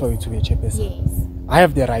 Yes. if I were to be a chairperson, Yes. I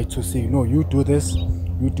have the right to say, no, you do this,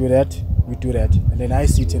 you do that, you do that, and then I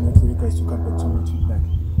sit and wait for you guys to come back to me to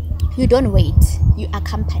feedback. You don't wait, you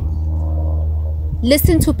accompany.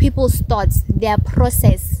 Listen to people's thoughts, their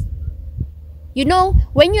process.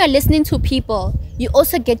 When you are listening to people, you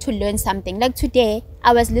also get to learn something. Like today,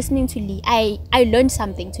 I was listening to Lee. I learned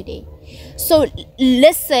something today. So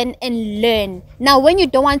listen and learn. Now, when you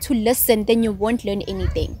don't want to listen, then you won't learn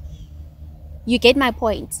anything. You get my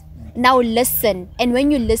point? Now listen. And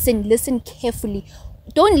when you listen carefully.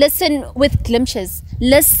 Don't listen with glimpses.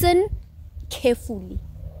 Listen carefully.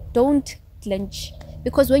 Don't glitch.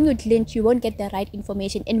 Because when you glitch, you won't get the right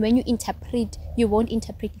information. And when you interpret, you won't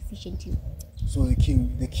interpret efficiently. So the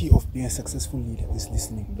key of being a successful leader is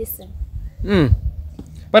listening. Listen.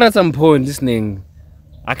 But at some point, listening,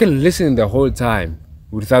 I can listen the whole time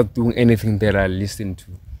without doing anything that I listen to.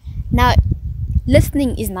 Now,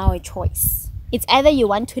 listening is now a choice. It's either you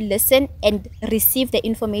want to listen and receive the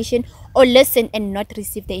information, or listen and not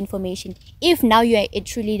receive the information. If now you are a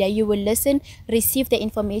true leader, you will listen, receive the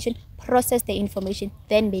information, process the information,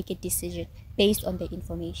 then make a decision based on the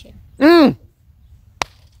information.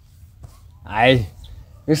 Aye.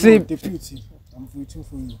 You see, Deputy, I'm voting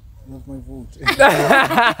for you. You have my vote.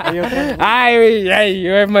 aye,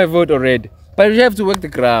 you have my vote already. But you have to work the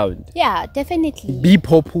ground. Yeah, definitely. Be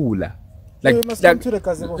popular. You must come to the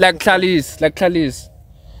gazebo. Like Clalis.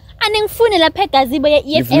 Anengifune lapha egazebo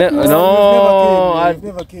You've ye-EFF. no, You've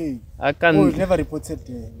never came. I Oh, can't. you've never reported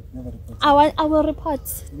there. Never reported. I will report.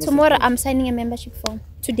 Tomorrow I'm signing a membership form.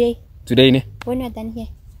 Today. Today, ne? When we're done here,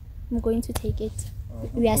 I'm going to take it.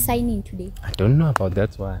 We are signing today. I don't know about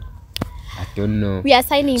that one. I don't know. We are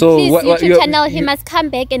signing. So Please, what YouTube you- channel, he must come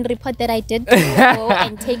back and report that I did go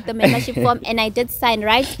and take the membership form and I did sign,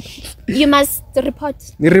 right? You must report.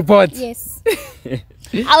 You report. Yes.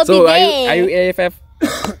 I'll So be are there. you AFF?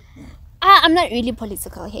 I'm not really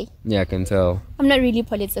political, hey. Yeah, I can tell. I'm not really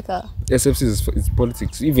political. SFC is it's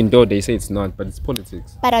politics, even though they say it's not, but it's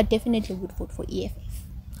politics. But I definitely would vote for EFF.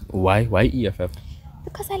 Why? Why EFF?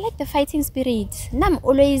 Because I like the fighting spirit. And I'm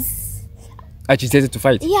always, Agitated to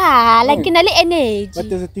fight. yeah, like in a But energy.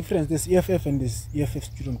 there's a difference. There's EFF and there's EFF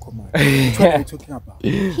student command. Which one are you talking about?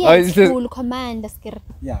 Here, Oh, it's just- school command.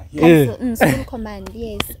 Yeah, here. School command,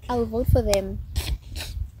 yes. I'll vote for them.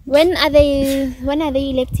 When are they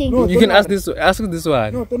electing? No, You can ask this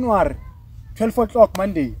one. No, don't worry. 12 o'clock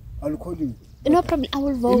Monday, I'll call you. No problem. I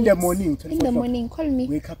will vote. In the morning, 12 In the o'clock. morning. Call me.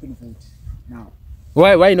 Wake up and vote. Now.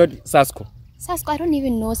 Why not Sasko? Sasko, I don't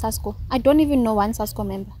even know Sasko. I don't even know one Sasko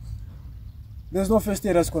member. There's no first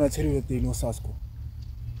year that's going to tell you that they know Sasko.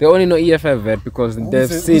 They only know EFF vet because they've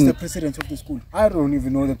Who's seen. the president of the school? I don't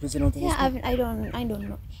even know the president of the Yeah, school. I don't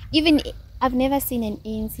know. Even I've never seen an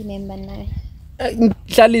ANC member now.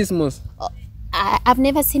 Chalismos. I've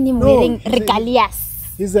never seen him No, wearing he's a-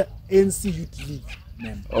 regalias. He's an ANC youth league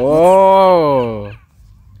member. Oh.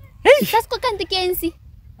 Sasko can't take ANC.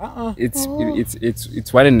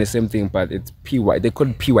 It's one and the same thing, but it's PY. They call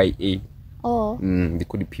it PYA. Oh. They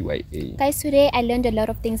call it PYA. Guys, today I learned a lot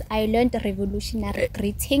of things. I learned revolutionary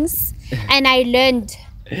greetings and I learned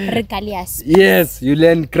regalias. Yes, you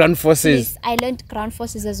learn ground forces. Yes, I learned ground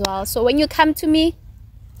forces as well. So when you come to me,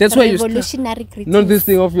 That's why you revolutionary greetings. not this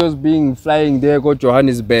thing of yours being flying there, go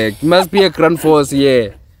Johannesburg. It must be a ground force, yeah.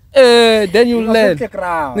 Then you must learn. work the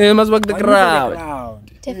crowd. Yeah, you must work the Maneuver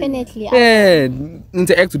crowd. Definitely. Yeah,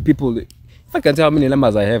 interact with people. If I can tell how many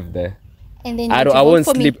numbers I have there. And then I would don't- you I vote won't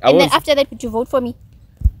for me? sleep. I And then won't- after that, would you vote for me?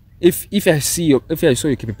 If I saw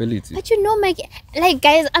your capability. But you know, like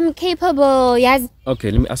guys, I'm capable. Yes.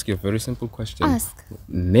 Okay, let me ask you a very simple question. Ask.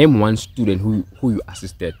 Name one student who you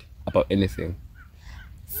assisted about anything.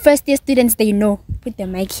 First year students, they know. Put the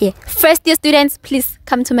mic here. First year students, please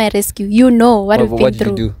come to my rescue. You know what we've been What did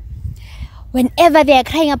through. you do? Whenever they are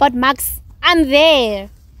crying about marks, I'm there.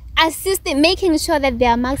 Assisting, making sure that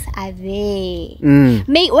their marks are there.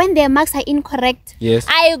 When their marks are incorrect, Yes.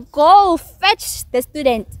 I go fetch the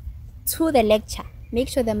student to the lecture. Make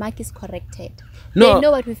sure the mark is corrected. No. They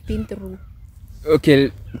know what we've been through.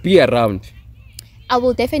 Okay, be around. I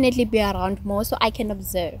will definitely be around more so I can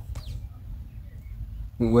observe.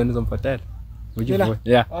 When is on for that? Would you Yela. vote?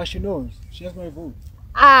 Yeah. She knows. She has my vote.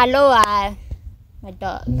 Loa, my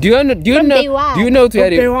dog. Do you know? From day one. Do you know? To From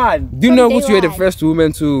day one. Do you From know day which were the one. first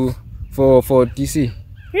women for DC?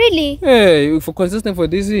 Really? Hey, for consistent for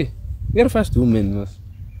DC, you're the first woman. Miss.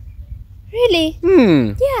 Really?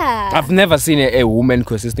 Yeah. I've never seen a woman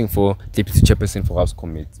consisting for deputy chairperson for house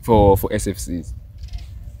committee for SFCs.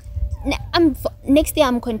 Next year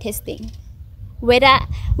I'm contesting. Whether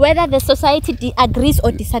the society agrees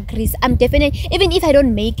or disagrees, I'm definitely, even if I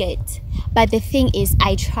don't make it. But the thing is,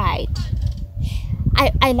 I tried.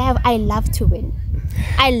 I love to win.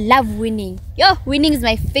 I love winning. Winning is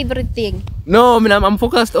my favorite thing. No, I mean I'm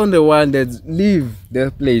focused on the one that leave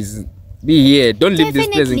the place, be here. Don't leave this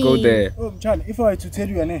place and go there. Oh, Charlie, if I were to tell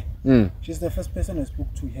you, she's the first person I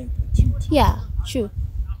spoke to here at duty. Yeah, true.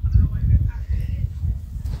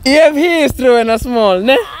 You have history when a small,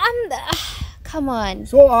 ne? Come on.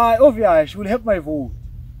 So, obviously, she will have my vote.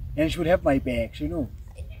 And she will have my back, you know.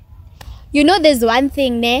 You know, there's one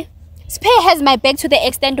thing, ne? Spare has my back to the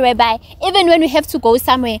extent whereby even when we have to go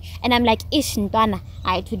somewhere and I'm like, ish, Ntwana,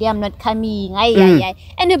 today I'm not coming.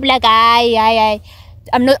 And he'll be like,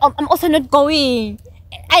 I'm also not going.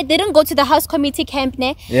 I didn't go to the house committee camp,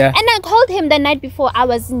 ne? Yeah. And I called him the night before. I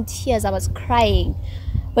was in tears. I was crying.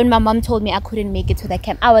 when my mom told me I couldn't make it to the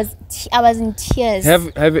camp. I was in tears. Have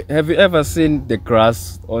you ever seen the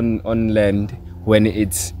grass on land when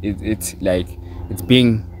it's like it's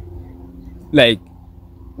being like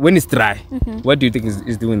when it's dry? What do you think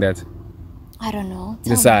is doing that? I don't know.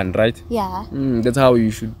 The sun, right? Yeah. That's how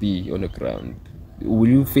you should be on the ground. Will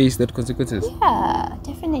you face that consequences? Yeah,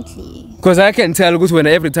 definitely. Because I can tell because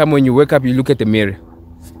every time when you wake up you look at the mirror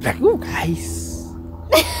like, oh guys.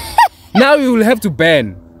 Now you will have to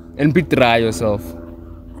bend and be dry yourself.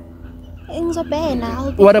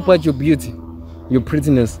 What about your beauty? Your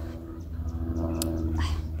prettiness?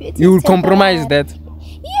 Beauty You will is compromise temporary. that.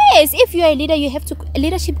 Yes, if you're a leader, you have to.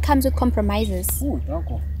 Leadership comes with compromises. Ooh,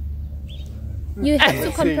 danko. You have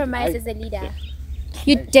to compromise as a leader.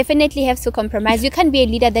 You definitely have to compromise. You can't be a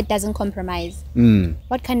leader that doesn't compromise.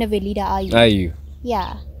 What kind of a leader are you? Are you?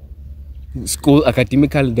 Yeah. School,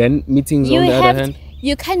 academical, then meetings You on the other have. hand?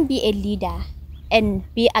 You can't be a leader and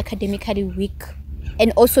be academically weak,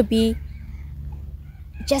 and also be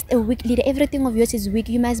just a weak leader. Everything of yours is weak.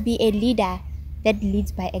 You must be a leader that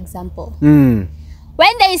leads by example.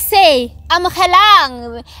 When they say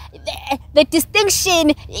Amkhalang, the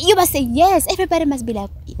distinction, you must say yes. Everybody must be like,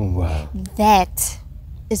 Wow. that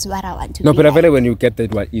is what I want to No, be but I like. feel like when you get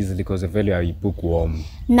that one easily because I feel like you bookworm.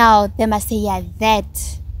 Now they must say, yeah,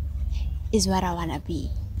 that is what I want to be.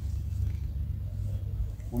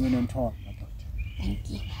 Women on top. Thank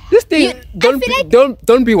you. This thing, I feel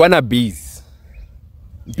don't be wannabes.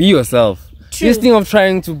 Be yourself. True. This thing of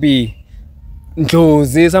trying to be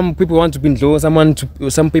Ndlozi, some people want to be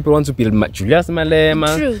Ndlozi, some people want to be Julius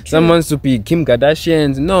Malema, True, some true. wants to be Kim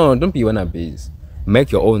Kardashian. No, don't be wannabes.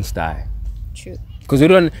 Make your own style. True. Because you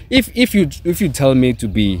don't. If you tell me to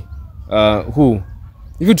be who,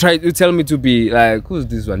 if you try to tell me to be like who's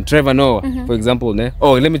this one, Trevor Noah, for example, ne?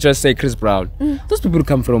 Oh, let me just say Chris Brown. Those people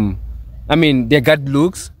come from. I mean, they got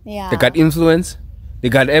looks. Yeah. They got influence. They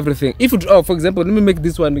got everything. If you, for example, let me make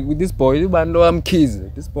this one with this boy. I'm Keys.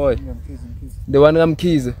 This boy. The one I'm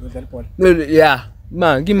Keys. Yeah.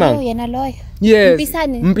 Man, give man. Oh, you're not lawyer. Yes.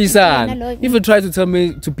 Mpisane. Mpisane. You're not lawyer. If you try to tell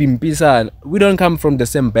me to be Mpisane, we don't come from the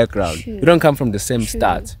same background. True. We don't come from the same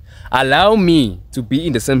start. Allow me to be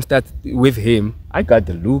in the same start with him. I got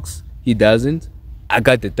the looks. He doesn't. I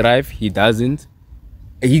got the drive. He doesn't.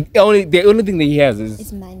 The only thing that he has is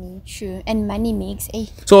It's money. True. And money makes a.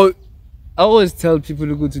 so. I always tell people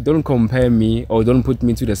to don't compare me or don't put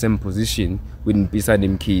me to the same position with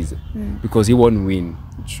Mpisane Keys because he won't win.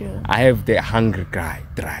 True. I have the hungry guy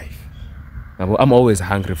drive. I'm always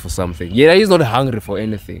hungry for something. Yeah, he's not hungry for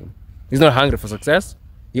anything. He's not hungry for success.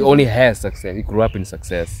 He only has success. He grew up in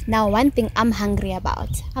success. Now, one thing I'm hungry about.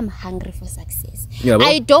 I'm hungry for success. Yeah, but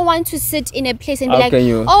I don't want to sit in a place and be How like, can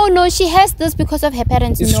you? oh no, she has this because of her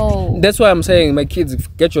parents. No. That's why I'm saying, my kids,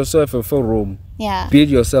 get yourself a full room. Yeah. Build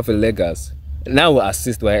yourself a legacy. Now we'll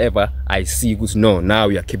assist wherever I see you. No, now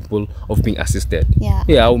you are capable of being assisted. Yeah.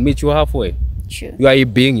 Yeah, I'll meet you halfway. True. You are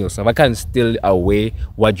being yourself. I can't steal away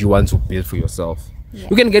what you want to build for yourself. Yeah.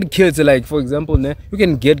 You can get kids like, for example, you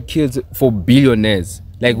can get kids for billionaires.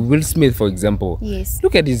 Like Will Smith, for example. Yes.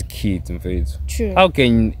 Look at these kids, in fact. True. How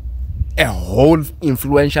can a whole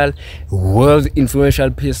world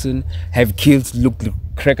influential person have kids look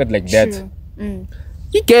cracked like that? True.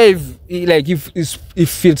 He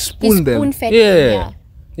feels spoon them. spoon-fed them, yeah.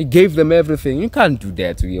 He gave them everything. You can't do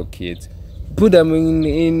that to your kids. Put them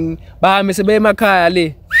in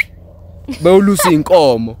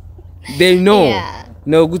they know. Yeah.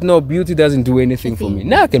 No, beauty doesn't do anything for me.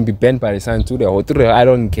 Now I can be bent by the sun to the hotel. I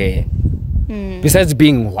don't care. Besides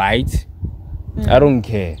being white, I don't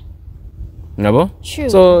care. No? True.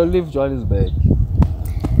 So leave Johannesburg.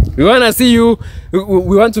 We wanna see you.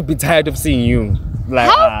 We want to be tired of seeing you. Like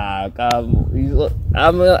come.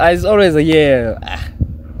 It's always a yeah.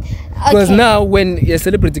 Because Okay. now when a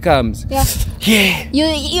celebrity comes, Yeah. yeah.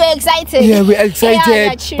 You're excited. Yeah, we're excited.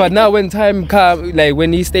 Yeah, true. But now when time comes, like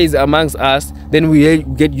when he stays amongst us, then we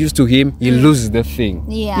get used to him. He loses the thing.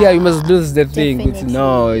 Yeah, you must lose the thing.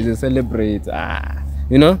 definitely. It's a celebrate.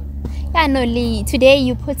 You know. Yeah, no, Lee. Today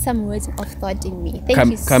you put some words of thought in me.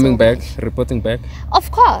 Thank you so Coming back, much. reporting back. Of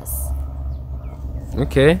course.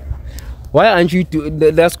 Okay. Why aren't you doing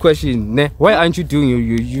the last question? Why aren't you doing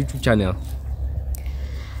your YouTube channel?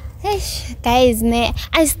 Guys,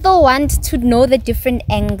 I still want to know the different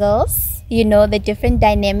angles, the different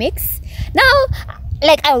dynamics. Now,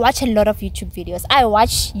 like, I watch a lot of YouTube videos. I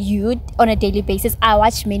watch you on a daily basis. I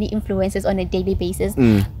watch many influencers on a daily basis.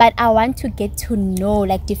 But I want to get to know,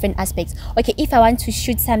 like, different aspects. Okay, if I want to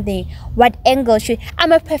shoot something, what angle should...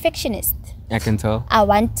 I'm a perfectionist. I can tell. I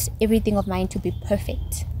want everything of mine to be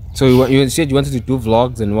perfect. So you said you wanted to do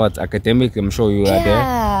vlogs and what? Academic, I'm sure you are there.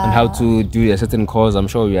 And how to do a certain course, I'm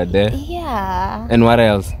sure you are there. Yeah. And what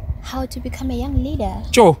else? How to become a young leader.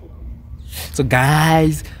 Sure. So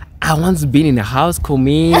guys, I once been in a house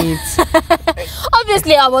commit.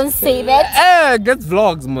 Obviously, I won't say that. Get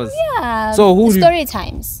vlogs, must. Yeah. So who? Story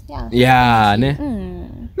times. Yeah. Yeah, ne?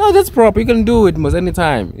 No, that's proper. You can do it most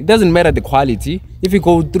anytime. It doesn't matter the quality. If you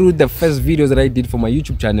go through the first videos that I did for my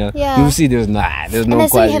YouTube channel, Yeah. you'll see there's no And I quality.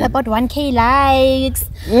 still have about 1K likes.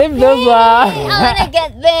 Leave those Hey, I wanna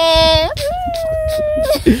get there.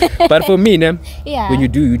 But for me, ne, Yeah. when you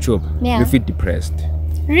do YouTube, Yeah. you feel depressed.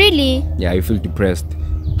 Really? Yeah, you feel depressed.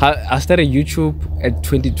 I started YouTube at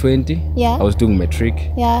 2020. Yeah. I was doing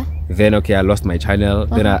metric. Yeah. Then okay, I lost my channel.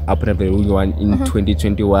 Then I opened up a new one in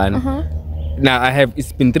 2021. Now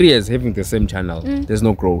it's been 3 years having the same channel. There's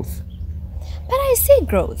no growth. But I see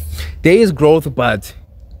growth. There is growth, but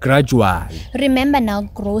gradual. Remember now,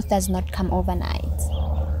 growth does not come overnight.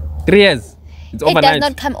 3 years. It's It overnight. does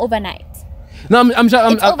not come overnight. No, I'm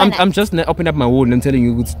overnight. just opening up my world and telling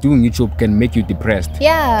you it's doing YouTube can make you depressed.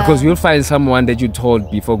 Yeah. Because you'll find someone that you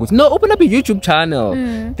told before goes, no, open up a YouTube channel.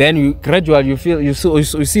 Then you gradually you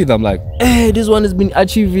see them like, hey, this one has been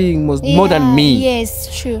achieving more than me.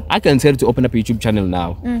 Yes, true. I can tell you to open up a YouTube channel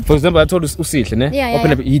now. For example, I told Usihle, ne? Yeah,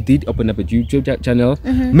 open up. He did open up a YouTube channel.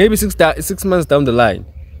 Maybe 6 months down the line,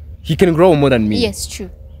 he can grow more than me. Yes,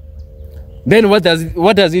 true. Then what does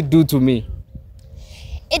it do to me?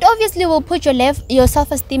 It obviously will put your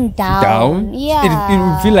self-esteem down. Yeah. It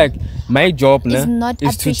will feel like my job It's not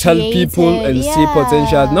is to tell people and see appreciated.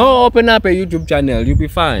 potential. No, open up a YouTube channel, you'll be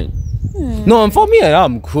fine. No, and for me,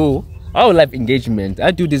 I'm cool. I would like engagement.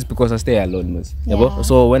 I do this because I stay alone, miss. Yeah.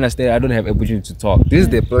 So when I stay, I don't have opportunity to talk. This is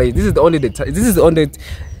the place. This is the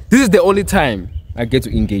only time I get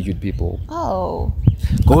to engage with people. Oh.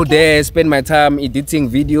 Go there, spend my time editing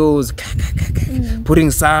videos, putting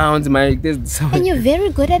sounds. And you're very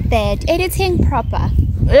good at that. Editing proper.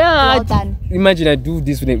 Yeah. Well done. Imagine I do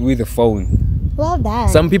this with a phone. Well done.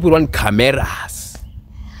 Some people want cameras.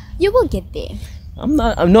 You will get there.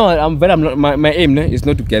 My aim is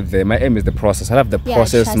not to get there. My aim is the process. I love the Yeah,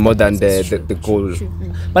 process trust more the than process. the True, goal. true.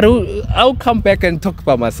 But I'll come back and talk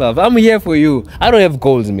about myself. I'm here for you. I don't have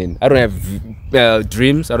goals, man. I don't have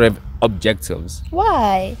dreams. I don't have objectives.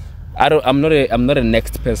 Why? I'm not a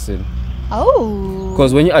next person. Oh.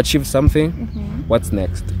 Because when you achieve something, what's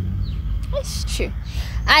next? That's true.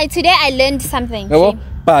 Today I learned something. Well,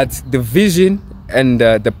 but the vision and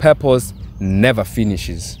the purpose never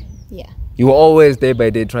finishes. Yeah. You are always day by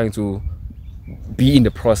day trying to be in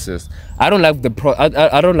the process. I don't like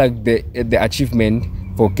I don't like the achievement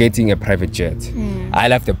for getting a private jet. I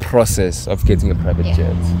like the process of getting a private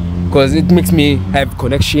jet because it makes me have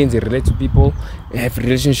connections, relate to people, have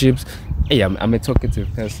relationships. Hey, I'm a talkative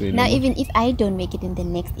person. Now, you know? even if I don't make it in the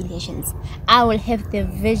next elections, I will have the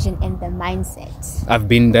vision and the mindset. I've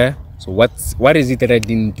been there. So what is it that I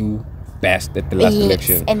didn't do best at the last Yes,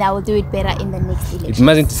 election? and I will do it better in the next It election.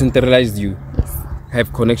 mustn't decentralize you. Yes.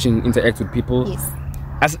 Have connection, interact with people. Yes.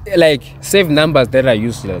 As like save numbers that are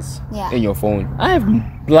useless Yeah. in your phone. I have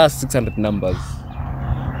plus 600 numbers.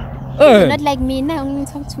 You're not like me now. I'm going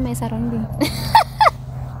to talk to my surrounding.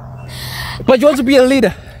 But you want to be a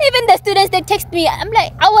leader. Even the students that text me, I'm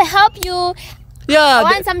like, I will help you. Yeah,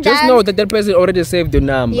 want some just done. know that person already saved your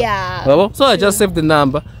number. Yeah, So I just saved the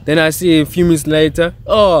number. Then I see a few minutes later,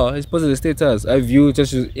 oh, it's posted the status. I view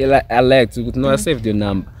just alert. No, I saved your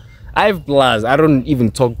number. I have plus. I don't even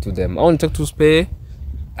talk to them. I only talk to Spare.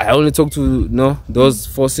 I only talk to those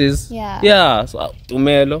forces. Yeah. Yeah. So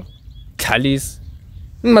Tumelo, Kalis.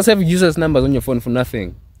 You must have users numbers on your phone for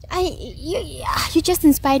nothing. You just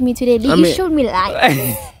inspired me today. You mean- showed me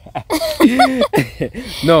light.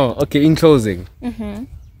 No, okay, in closing,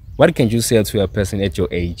 what can you say to a person at your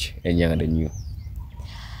age and younger than you?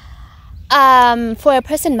 For a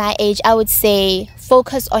person my age, I would say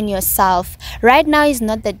focus on yourself. Right now is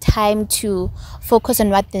not the time to focus on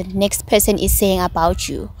what the next person is saying about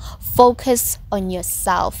you. Focus on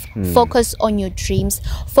yourself. Focus on your dreams.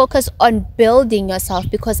 Focus on building yourself,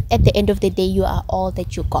 because at the end of the day, you are all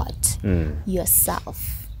that you got.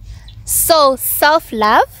 Yourself. So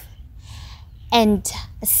self-love and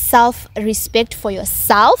self-respect for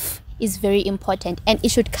yourself is very important, and it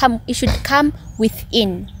should come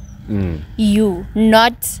within you,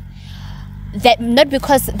 not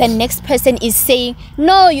because the next person is saying,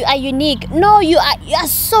 no, you are unique, no, you are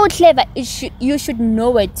so clever. You should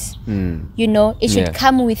know it. It should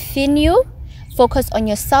come within you. Focus on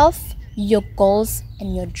yourself, your goals,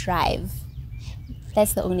 and your drive.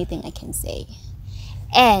 That's the only thing I can say.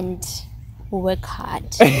 And work hard.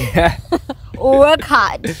 Work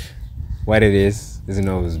hard. What it is doesn't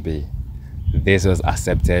always be. This was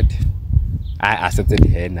accepted. I accepted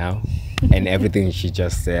her now, and everything she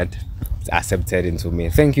just said is accepted into me.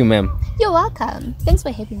 Thank you, ma'am. You're welcome. Thanks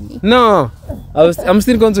for having me. No, I'm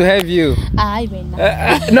still going to have you. I will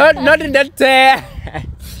Not in that.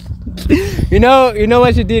 You know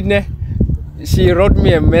what she did, ne? She wrote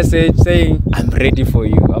me a message saying, "I'm ready for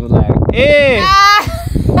you." I'm like, hey.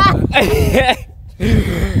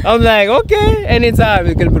 I'm like, okay, anytime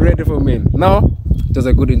you can be ready for me. No, it was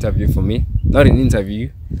a good interview for me. Not an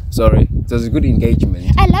interview, sorry. It was a good engagement.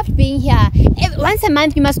 I loved being here. Once a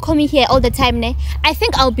month, you must call me here all the time, ne? I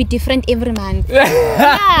think I'll be different every month.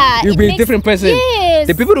 Yeah, You'll be a different person. Yes.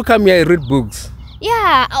 The people who come here read books.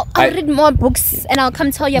 Yeah, I'll read more books and I'll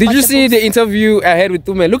come tell you about Did you see books. the interview I had with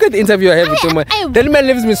Tume? Look at the interview I had with Tume. That man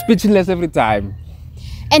leaves me speechless every time.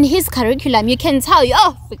 And his curriculum, you can tell you,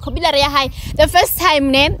 vocabulary high. The first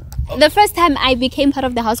time I became part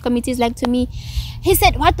of the house committee, is like to me, he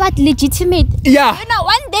said, what legitimate? Yeah. You know,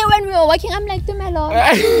 one day when we were working, I'm like, Tumelo,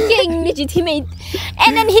 being legitimate.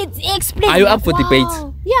 And then he explained. Are you up for debate?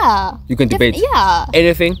 Yeah. You can debate? Yeah.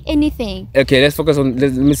 Anything? Anything. Okay, let's focus on,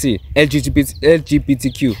 let me see.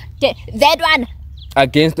 LGBTQ. That one.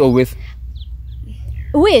 Against or with?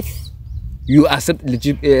 With. You accept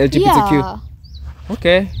LGBTQ? Yeah.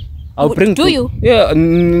 Okay. I'll bring. Do you? Yeah.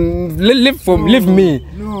 Leave me.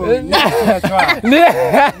 No,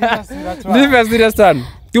 Leave us to the son.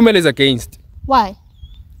 Tumel is against. Why?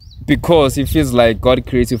 Because he feels like God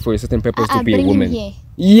created you for a certain purpose to be a bring woman. him here.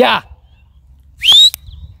 Yeah.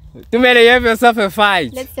 Tumel, you have yourself a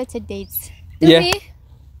fight. Let's set a date. Yeah.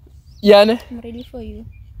 Yeah. Ne? I'm ready for you.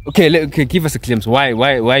 Okay, okay, give us a glimpse. Why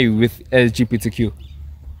are you with LGBTQ?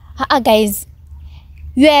 Guys,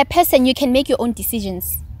 you're a person, you can make your own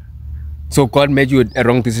decisions. So God made you a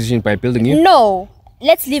wrong decision by building you? No,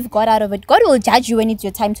 let's leave God out of it. God will judge you when it's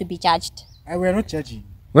your time to be judged. We're not judging.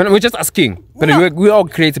 We're just asking. But No. we're all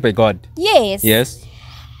created by God. Yes. Yes.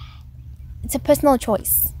 It's a personal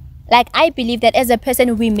choice. Like, I believe that as a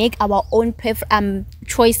person, we make our own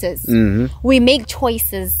choices. We make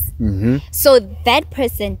choices. So that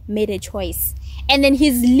person made a choice. And then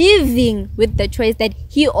he's living with the choice that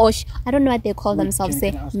he or she, I don't know what they call themselves,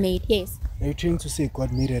 can I ask? made. Yes. Are you trying to say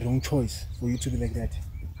God made a wrong choice for you to be like that?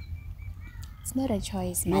 It's not a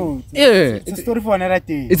choice, man. No, Yeah. it's a story for another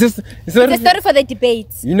day. It's just It's a story for the debate.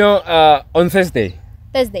 You know, on Thursday.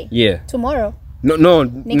 Thursday. Yeah. Tomorrow. No,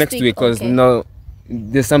 next week, week, because okay. no,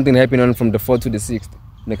 there's something happening on from the 4th to the 6th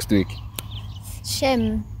next week.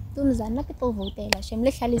 Shem. Shem.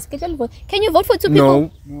 Can you vote for two No.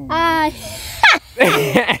 people? Ah.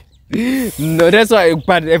 No, that's why.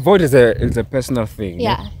 But a vote is a personal thing.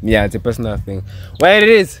 Yeah. Yeah, it's a personal thing. Well, it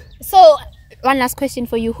is. So, one last question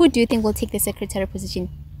for you. Who do you think will take the secretary position?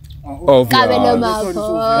 Oh, Kabelo yeah. Mako.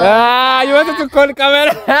 You wanted to call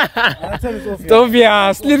camera?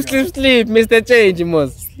 Sofia, sleep, Mr. Change, you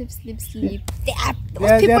must. Sleep. They are, They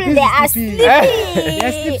are people, they are busy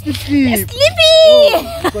sleepy. sleep.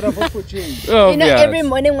 Sleepy. Gotta vote for change. Oh, You know, yes. every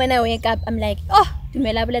morning when I wake up, I'm like, oh,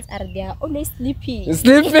 Dumela bullets are there. Always sleepy.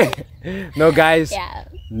 Sleepy. No, guys. Yeah.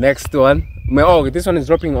 Next one. Oh, this one is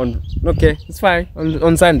dropping on. Okay, it's fine.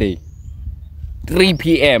 On Sunday, 3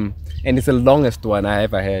 p.m. And it's the longest one I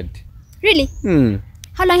ever had. Really?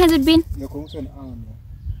 How long has it been? You're going to an hour.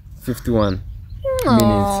 51.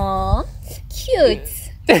 Aww, cute.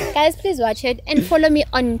 Guys, please watch it and follow me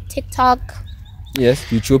on TikTok, Yes,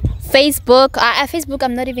 YouTube. Facebook. Facebook,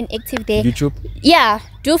 I'm not even active there. YouTube. Yeah,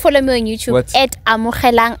 do follow me on YouTube What? at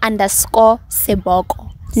amugelang_seboko.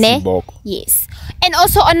 Ne? Seboko. Yes. And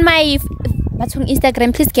also on my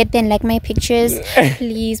Instagram, please get there and like my pictures.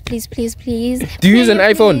 Please. Do you use an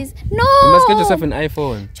iPhone? Please. No. You must get yourself an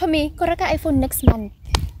iPhone. Chomi, koreka iPhone next month.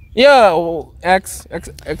 Yeah, X.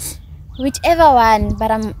 Whichever one,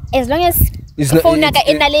 but as long as It's not. phone naka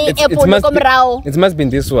inale Apple ko mrao. It must be in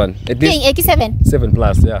this one. At King least 87. 7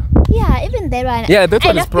 plus. Yeah. Yeah, even that one. Yeah, that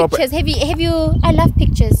one I is love proper. Pictures. Have you? I love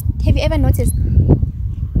pictures. Have you ever noticed?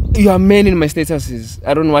 You are man in my statuses.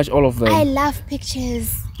 I don't watch all of them. I love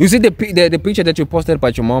pictures. You see the picture that you posted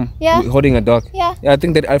about your mom? Yeah. Holding a dog? Yeah. I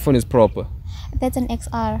think that iPhone is proper. That's an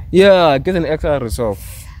XR. Yeah, get an XR yourself.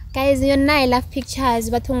 Guys, you know I love pictures,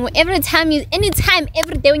 but anytime,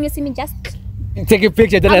 every day when you see me, just Take a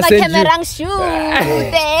picture, then I I'm a send camera you. shoot.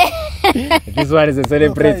 This one is a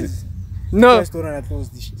celebrity. Guys, No. guys don't wanna close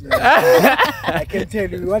this. I can tell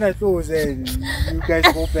you, we wanna close and you guys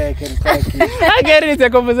go back and try again. I get it, it's a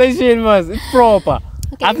conversation, man. It's proper.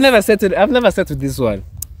 Okay. I've never said to this one.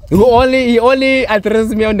 He only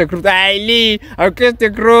addresses me on the group. I request the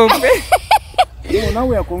group. Oh, now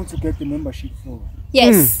we are going to get the membership for.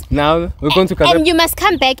 Yes. Now we're going to Kazap. And you must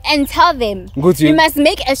come back and tell them. Good. You must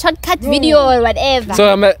make a shortcut video or whatever. So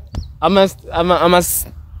I must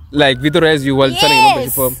like videoize you while turning a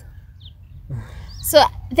membership form. So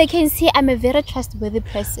they can see I'm a very trustworthy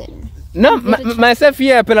person. No, myself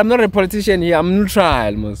here, but I'm not a politician here. I'm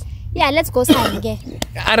neutral, most. Yeah, let's go sign again.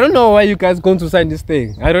 I don't know why you guys going to sign this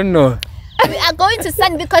thing. I don't know. We are going to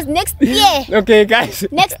sign because next year. Okay, guys.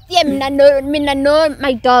 Next year, me know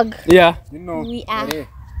my dog. Yeah. You know. We are.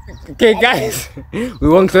 Okay, guys. We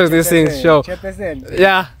won't close this thing. Show. Chairperson.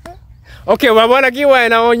 Yeah. Okay, we want to give away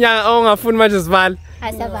now on phone much as well.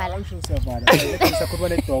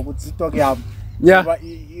 Yeah.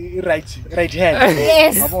 Right hand.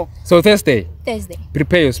 Yes. So Thursday. Thursday.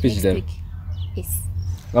 Prepare your speech Next then. week. Yes.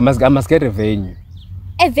 I must get a venue.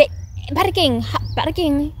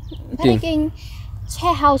 Parking.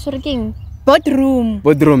 Chair house working. Boardroom.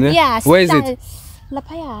 Boardroom, yeah? Yeah. Where is it?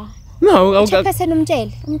 Lapaya. No, I'll get. Chairperson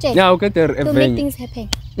umjail. Yeah, I'll get there a To make venue. things happen.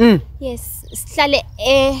 Yes. Sihlale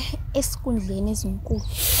esikhundleni ezinkulu.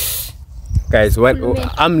 Guys, what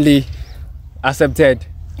I'm Lee accepted.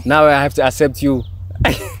 Now I have to accept you.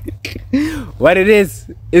 What it is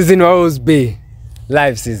in Rose Bay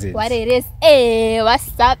live season. What it is?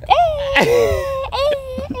 What's up?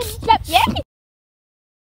 Clap, yeah.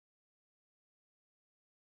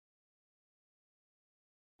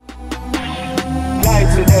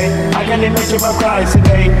 Today, I can't even keep my price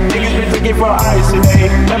today. Niggas been thinking for eyes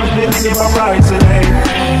today. Never been thinking my price today.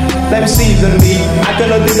 Let me season me. I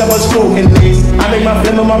cannot think about scrutiny. I make my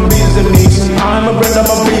flame my business. I'm a brand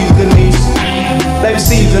of my business. Let me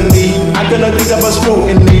season me. I cannot think about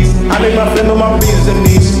scrutiny. I make my flame my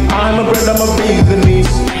business. I'm a brand of my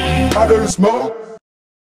business. I don't smoke.